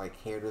got into like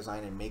hair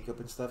design and makeup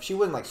and stuff. She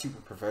wasn't like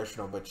super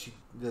professional, but she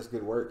does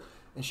good work.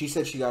 and she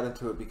said she got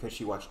into it because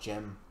she watched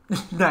Jem.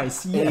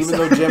 Nice. And Yes. even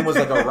though Jem was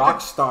like a rock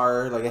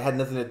star, like it had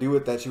nothing to do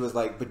with that. She was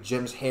like, but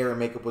Jem's hair and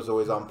makeup was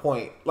always on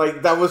point.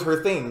 Like that was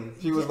her thing.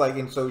 She was like,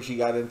 and so she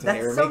got into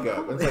hair and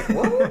makeup. Cool. It's like,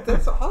 what?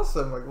 That's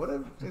awesome. Like, what?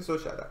 So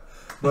shout out.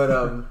 But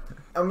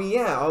I mean,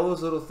 yeah, all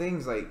those little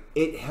things, like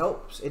it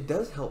helps. It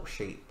does help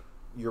shape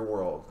your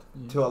world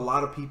to a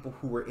lot of people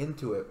who were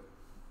into it.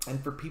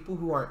 And for people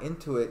who aren't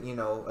into it, you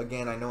know,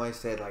 again, I know I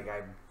said like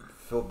I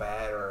feel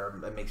bad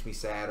or it makes me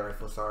sad or I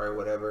feel sorry or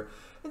whatever.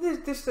 And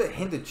there's just a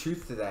hint of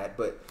truth to that,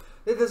 but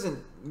it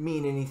doesn't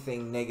mean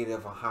anything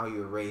negative on how you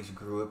were raised,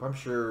 grew up. I'm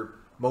sure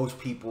most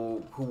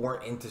people who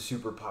weren't into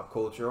super pop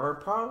culture are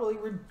probably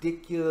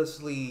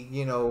ridiculously,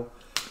 you know,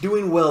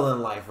 doing well in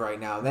life right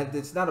now. That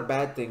it's not a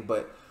bad thing,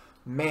 but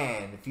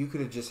man, if you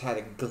could have just had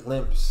a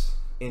glimpse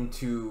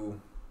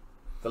into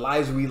the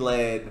lives we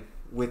led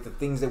with the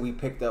things that we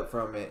picked up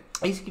from it.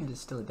 I guess you can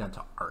distill it down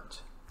to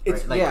art.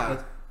 It's right?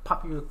 yeah.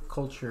 Popular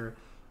culture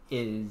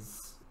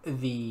is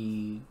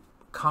the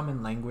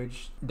common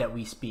language that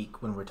we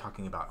speak when we're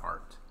talking about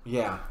art.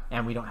 Yeah.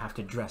 And we don't have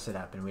to dress it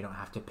up and we don't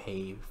have to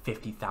pay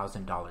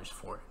 $50,000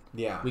 for it.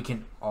 Yeah. We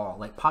can all,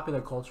 like,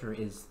 popular culture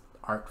is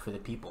art for the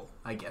people,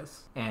 I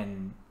guess.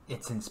 And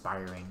it's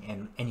inspiring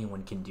and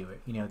anyone can do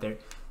it. You know,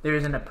 there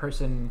isn't a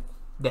person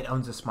that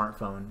owns a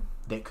smartphone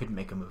that couldn't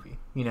make a movie.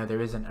 You know,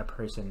 there isn't a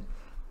person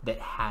that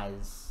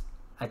has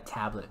a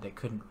tablet that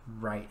couldn't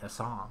write a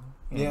song.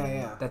 And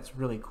yeah. That's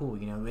really cool.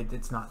 You know,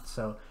 it's not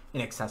so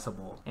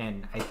inaccessible.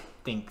 And I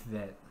think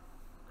that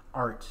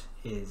art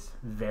is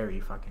very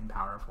fucking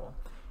powerful.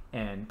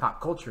 And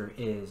pop culture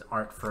is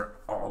art for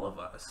all of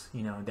us.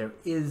 You know, there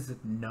is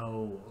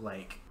no,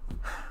 like,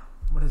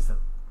 what is the,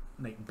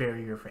 like,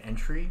 barrier for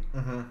entry?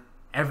 Mm-hmm.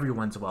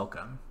 Everyone's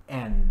welcome.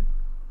 And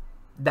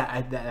that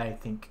I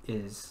think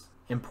is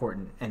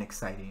important and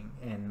exciting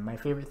and my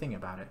favorite thing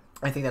about it.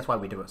 I think that's why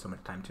we devote so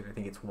much time to it. I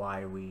think it's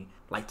why we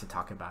like to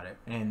talk about it.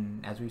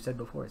 And as we've said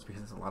before, it's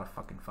because it's a lot of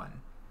fucking fun.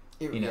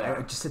 It's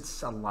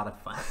a lot of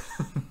fun.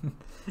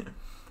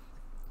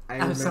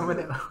 Someone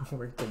at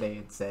work today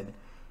had said,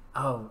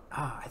 I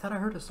thought I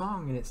heard a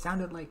song and it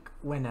sounded like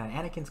when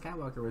Anakin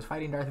Skywalker was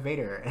fighting Darth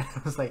Vader. And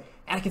I was like,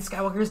 Anakin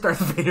Skywalker is Darth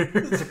Vader.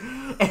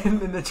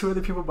 And then the two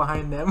other people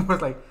behind them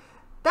was like,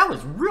 that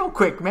was real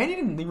quick, man. You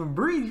didn't even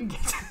breathe. You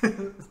get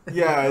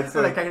yeah, it's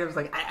so like I was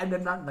like,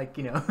 I'm not like,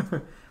 you know,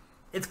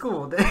 it's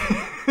cool.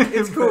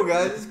 It's cool,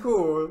 guys. It's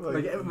cool.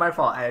 Like my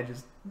fault. I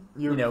just,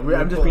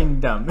 I'm just being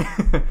dumb.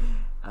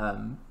 I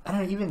don't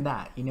know, even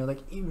that, you know, like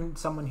even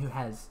someone who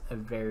has a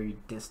very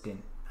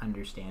distant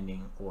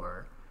understanding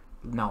or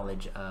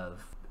knowledge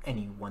of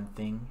any one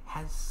thing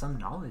has some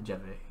knowledge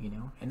of it, you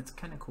know, and it's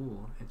kind of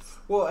cool. It's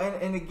well,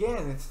 and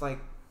again, it's like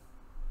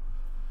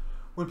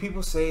when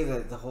people say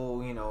that the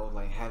whole, you know,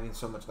 like having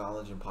so much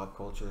knowledge in pop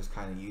culture is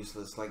kind of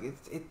useless. Like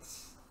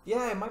it's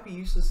yeah, it might be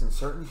useless in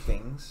certain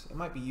things. It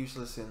might be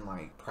useless in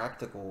like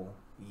practical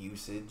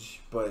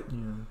usage, but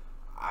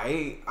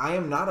I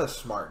am not a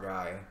smart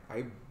guy.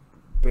 I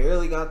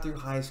barely got through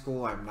high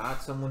school. I'm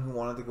not someone who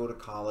wanted to go to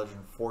college,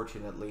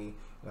 unfortunately,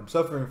 and I'm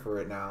suffering for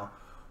it now.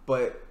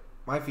 But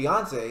my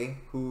fiance,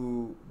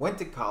 who went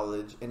to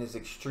college and is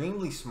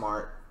extremely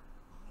smart,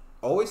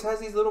 always has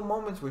these little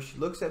moments where she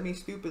looks at me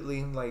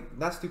stupidly, like,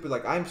 not stupid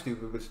like I'm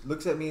stupid, but she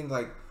looks at me and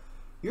like,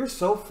 you're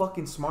so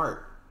fucking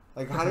smart.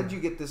 Like, how did you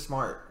get this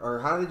smart? Or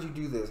how did you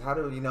do this? How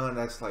do you know? And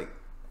that's like,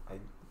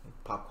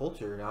 pop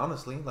culture,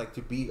 honestly. Like,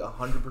 to be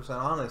 100%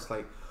 honest,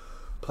 like,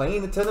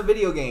 playing a ton of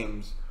video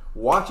games,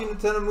 watching a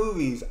ton of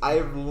movies,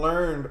 I've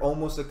learned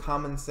almost a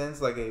common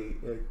sense, like a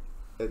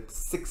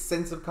sixth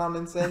sense of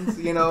common sense,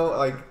 you know?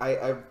 Like,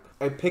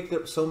 I picked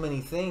up so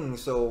many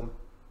things, so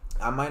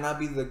I might not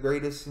be the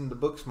greatest in the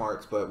book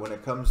smarts, but when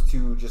it comes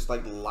to just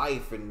like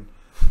life and,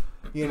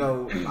 you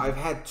know, I've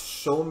had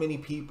so many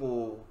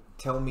people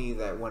tell me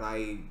that when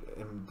I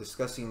am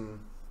discussing,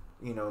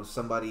 you know,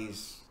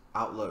 somebody's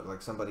outlook,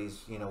 like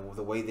somebody's, you know,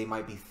 the way they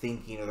might be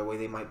thinking or the way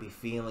they might be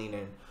feeling,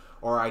 and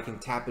or I can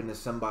tap into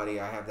somebody,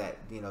 I have that,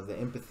 you know, the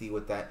empathy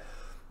with that.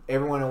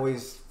 Everyone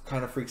always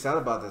kind of freaks out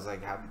about this,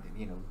 like, how,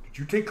 you know, did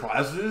you take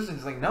classes? And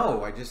it's like,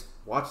 no, I just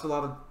watched a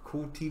lot of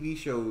cool TV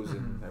shows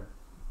and I've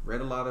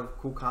read a lot of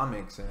cool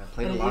comics and I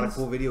played a lot of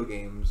cool video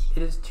games.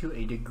 It is to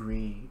a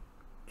degree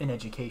an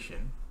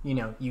education. You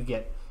know, you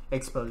get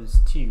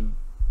exposed to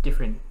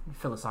different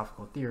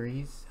philosophical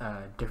theories,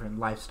 different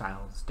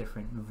lifestyles,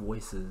 different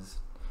voices,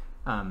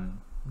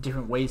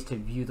 different ways to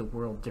view the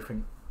world,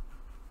 different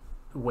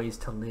ways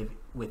to live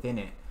within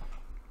it.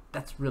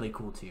 That's really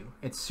cool too.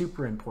 It's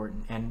super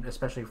important, and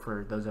especially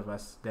for those of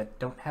us that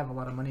don't have a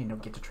lot of money and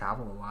don't get to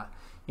travel a lot.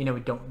 You know, we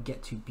don't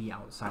get to be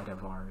outside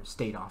of our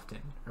state often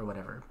or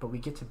whatever, but we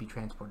get to be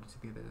transported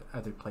to the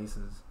other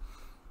places.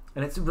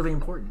 And it's really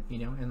important, you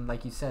know, and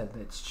like you said,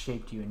 it's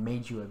shaped you and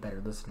made you a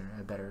better listener,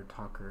 a better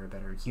talker, a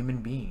better human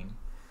being.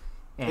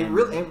 And it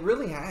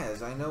really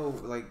has. I know,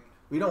 like,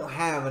 we don't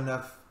have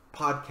enough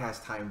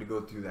podcast time to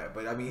go through that,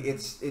 but I mean,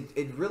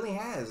 it really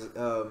has.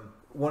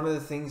 One of the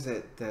things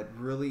that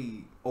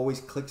really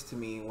always clicks to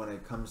me when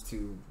it comes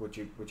to what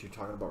you're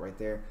talking about right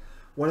there,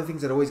 one of the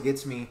things that always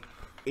gets me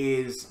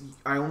is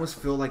I almost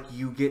feel like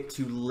you get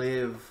to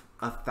live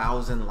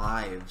 1,000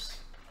 lives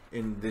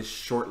in this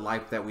short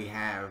life that we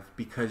have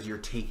because you're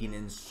taking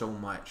in so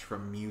much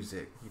from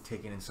music. You're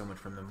taking in so much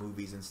from the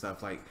movies and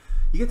stuff. Like,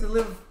 you get to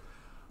live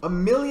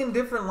 1,000,000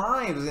 different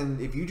lives, and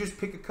if you just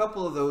pick a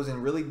couple of those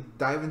and really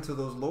dive into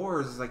those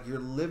lores, it's like you're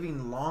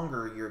living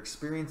longer. You're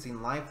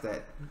experiencing life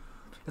that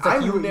it's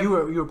like you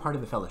were part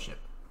of the fellowship.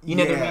 You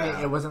know what I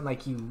mean? It wasn't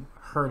like you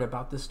heard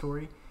about this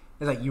story.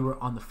 It's like you were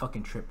on the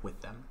fucking trip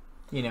with them.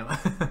 You know?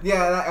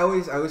 Yeah, and I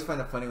always find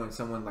it funny when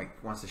someone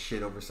like wants to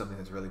shit over something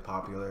that's really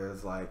popular.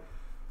 It's like,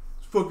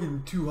 it's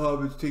fucking two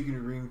hobbits taking a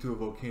ring to a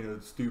volcano.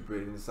 It's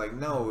stupid. And it's like,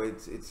 no,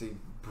 it's a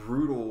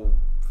brutal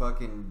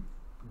fucking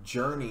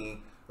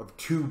journey of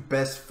two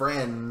best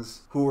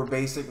friends who were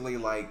basically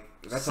like,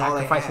 that's all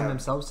they have. Sacrificing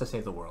themselves to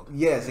save the world.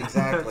 Yes,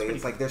 exactly.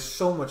 It's like there's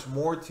so much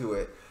more to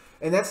it.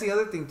 And that's the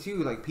other thing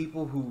too, like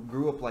people who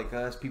grew up like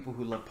us, people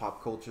who love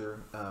pop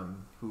culture,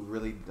 who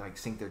really like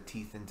sink their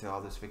teeth into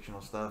all this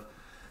fictional stuff,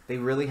 they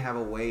really have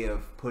a way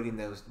of putting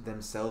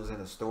themselves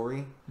in a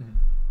story. Mm-hmm.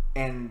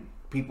 And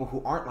people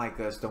who aren't like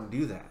us don't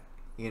do that.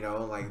 You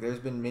know, like there's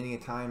been many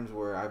times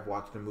where I've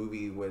watched a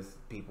movie with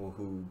people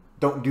who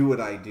don't do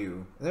what I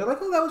do. And they're like,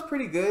 oh, that was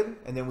pretty good.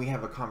 And then we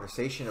have a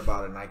conversation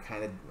about it, and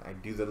I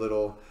do the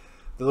little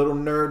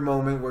nerd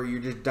moment where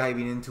you're just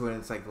diving into it, and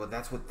it's like, well,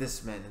 that's what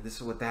this meant, and this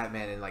is what that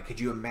meant, and like, could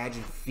you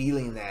imagine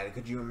feeling that?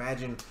 Could you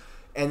imagine?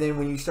 And then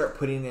when you start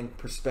putting in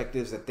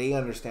perspectives that they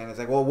understand, it's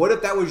like, well, what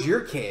if that was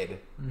your kid?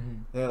 Mm-hmm.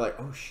 And they're like,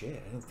 oh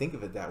shit, I didn't think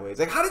of it that way. It's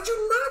like, how did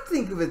you not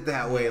think of it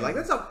that way? Like,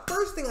 that's the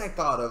first thing I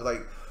thought of.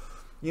 Like,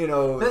 you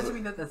know,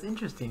 that's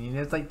interesting. You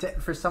know, it's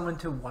like for someone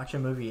to watch a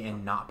movie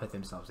and not put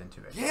themselves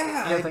into it.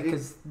 Yeah, you know, it's like,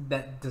 because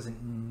that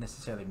doesn't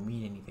necessarily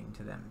mean anything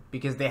to them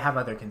because they have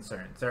other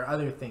concerns. There are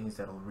other things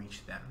that'll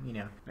reach them. You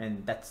know,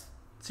 and that's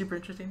super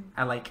interesting.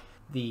 I like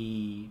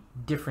the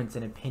difference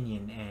in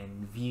opinion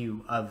and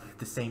view of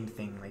the same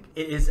thing. Like,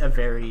 it is a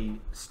very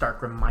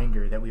stark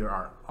reminder that we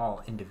are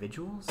all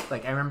individuals.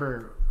 Like, I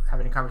remember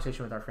having a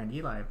conversation with our friend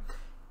Eli.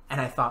 And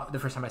I thought, the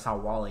first time I saw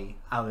Wall-E,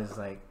 I was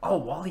like, oh,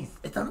 Wall-E's,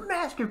 it's a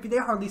masterpiece. They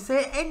hardly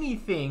say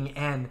anything.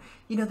 And,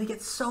 you know, they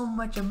get so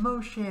much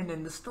emotion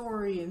and the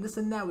story and this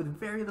and that with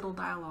very little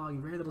dialogue,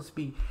 very little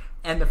speech.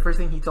 And the first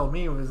thing he told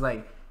me was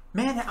like,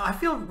 man, I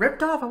feel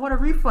ripped off. I want a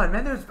refund.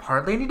 Man, there's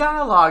hardly any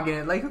dialogue in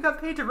it. Like, who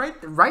got paid to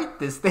write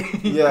this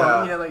thing?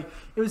 Yeah. You know, like,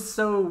 it was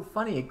so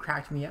funny. It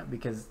cracked me up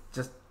because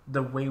just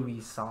the way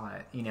we saw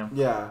it, you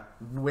know,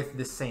 with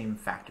the same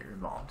factor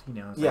involved, you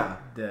know,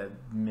 like the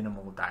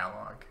minimal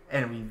dialogue,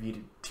 and we viewed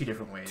it two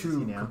different ways,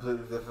 you know,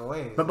 completely different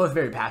ways, but both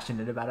very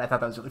passionate about it. I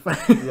thought that was really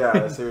funny.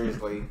 Yeah,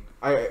 seriously,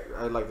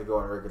 I'd like to go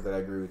on record that I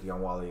agree with you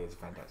on Wall-E. It's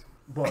fantastic.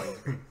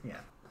 Wall-E,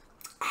 yeah.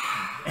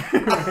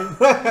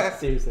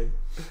 Seriously,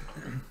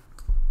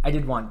 I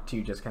did want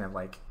to just kind of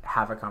like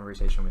have a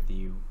conversation with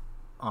you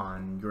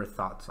on your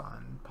thoughts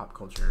on pop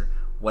culture,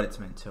 what it's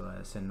meant to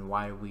us, and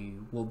why we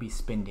will be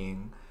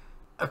spending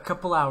a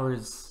couple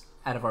hours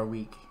out of our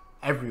week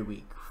every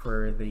week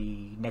for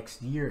the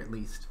next year at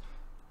least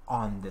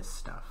on this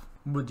stuff.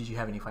 Did you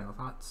have any final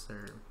thoughts?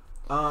 Or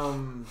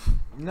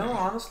no,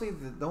 honestly,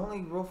 the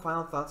only real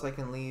final thoughts I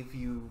can leave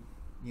you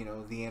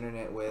know, the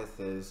internet with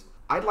is,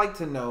 I'd like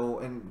to know,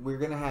 and we're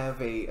going to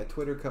have a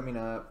Twitter coming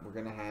up. We're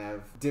going to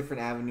have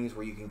different avenues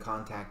where you can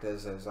contact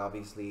us, as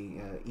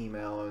obviously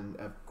email, and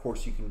of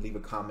course you can leave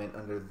a comment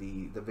under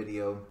the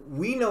video.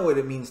 We know what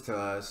it means to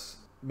us.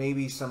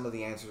 Maybe some of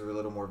the answers were a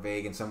little more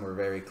vague and some were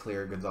very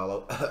clear,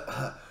 Gonzalo.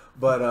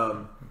 But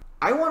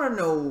I want to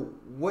know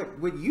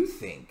what you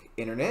think,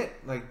 internet.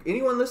 Like,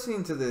 anyone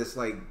listening to this,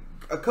 like,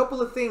 a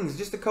couple of things,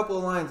 just a couple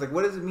of lines. Like,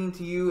 what does it mean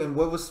to you, and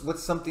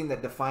what's something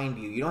that defined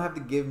you? You don't have to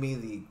give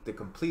me the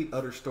complete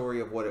utter story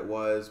of what it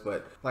was,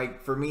 but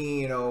like for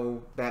me, you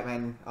know,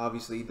 Batman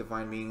obviously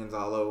defined me and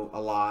Gonzalo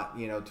a lot,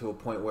 you know, to a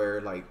point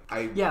where like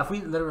if we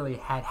literally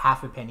had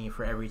half a penny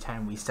for every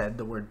time we said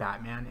the word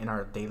Batman in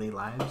our daily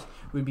lives,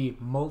 we'd be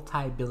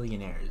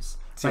multi-billionaires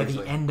by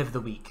the end of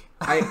the week.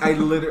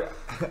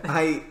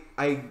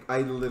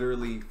 I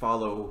literally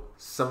follow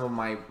some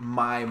of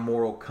my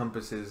moral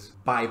compasses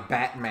by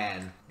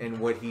Batman and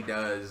what he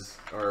does,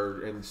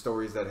 or in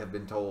stories that have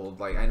been told.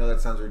 Like, I know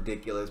that sounds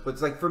ridiculous, but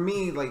it's like, for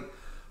me, like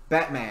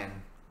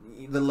Batman,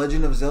 The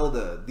Legend of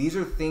Zelda, these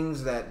are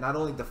things that not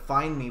only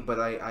define me, but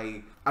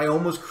I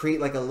almost create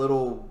like a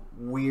little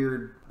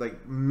weird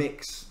like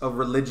mix of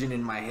religion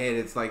in my head.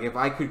 It's like, if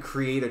I could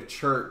create a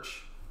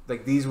church,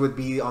 like, these would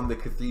be on the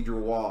cathedral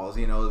walls,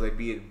 you know, they'd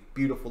be a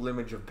beautiful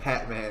image of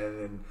Batman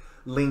and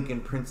Link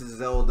and Princess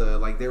Zelda.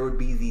 Like, there would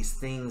be these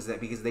things that,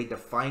 because they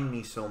define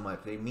me so much,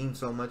 they mean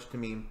so much to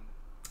me,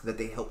 that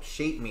they help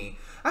shape me.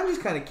 I'm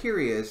just kind of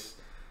curious.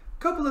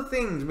 A couple of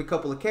things, a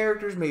couple of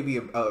characters, maybe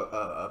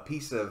a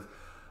piece of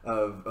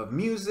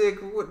music,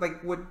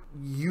 what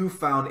you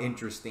found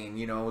interesting,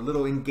 you know, a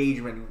little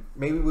engagement.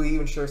 Maybe we'll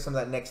even share some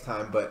of that next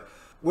time, but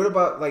what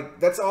about, like,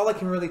 that's all I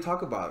can really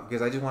talk about,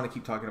 because I just want to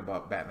keep talking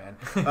about Batman.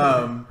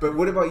 But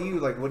what about you?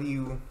 Like, what are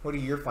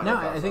your final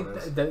thoughts on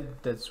this? I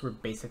think that's where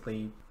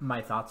basically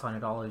my thoughts on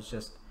it all is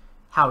just,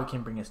 how it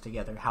can bring us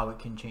together, how it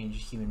can change a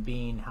human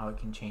being, how it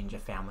can change a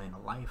family and a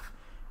life.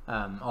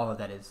 All of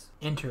that is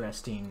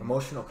interesting.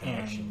 Emotional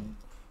connection.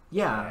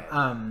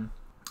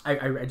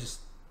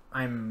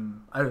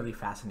 I'm utterly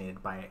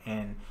fascinated by it,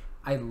 and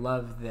I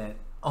love that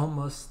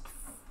almost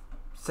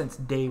since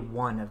day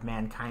one of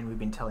mankind, we've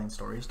been telling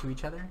stories to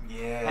each other.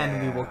 Yeah.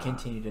 And we will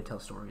continue to tell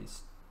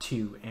stories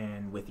to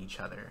and with each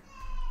other.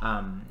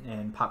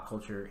 And pop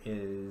culture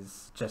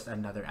is just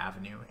another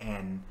avenue.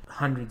 And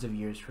hundreds of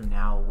years from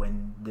now,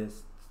 when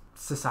this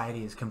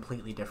society is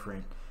completely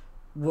different,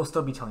 we'll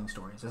still be telling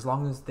stories. As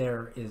long as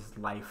there is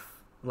life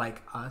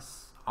like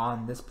us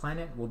on this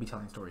planet, we'll be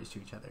telling stories to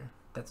each other.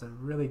 That's a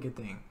really good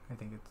thing. I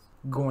think it's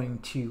going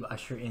to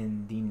usher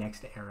in the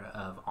next era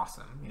of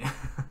awesome. You know?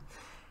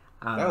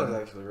 That was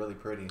actually really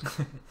pretty.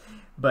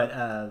 But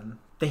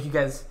thank you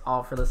guys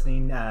all for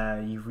listening.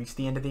 You've reached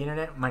the end of the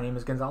internet. My name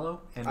is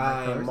Gonzalo. And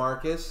I'm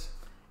Marcus.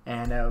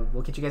 And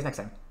we'll catch you guys next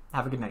time.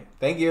 Have a good night.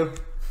 Thank you.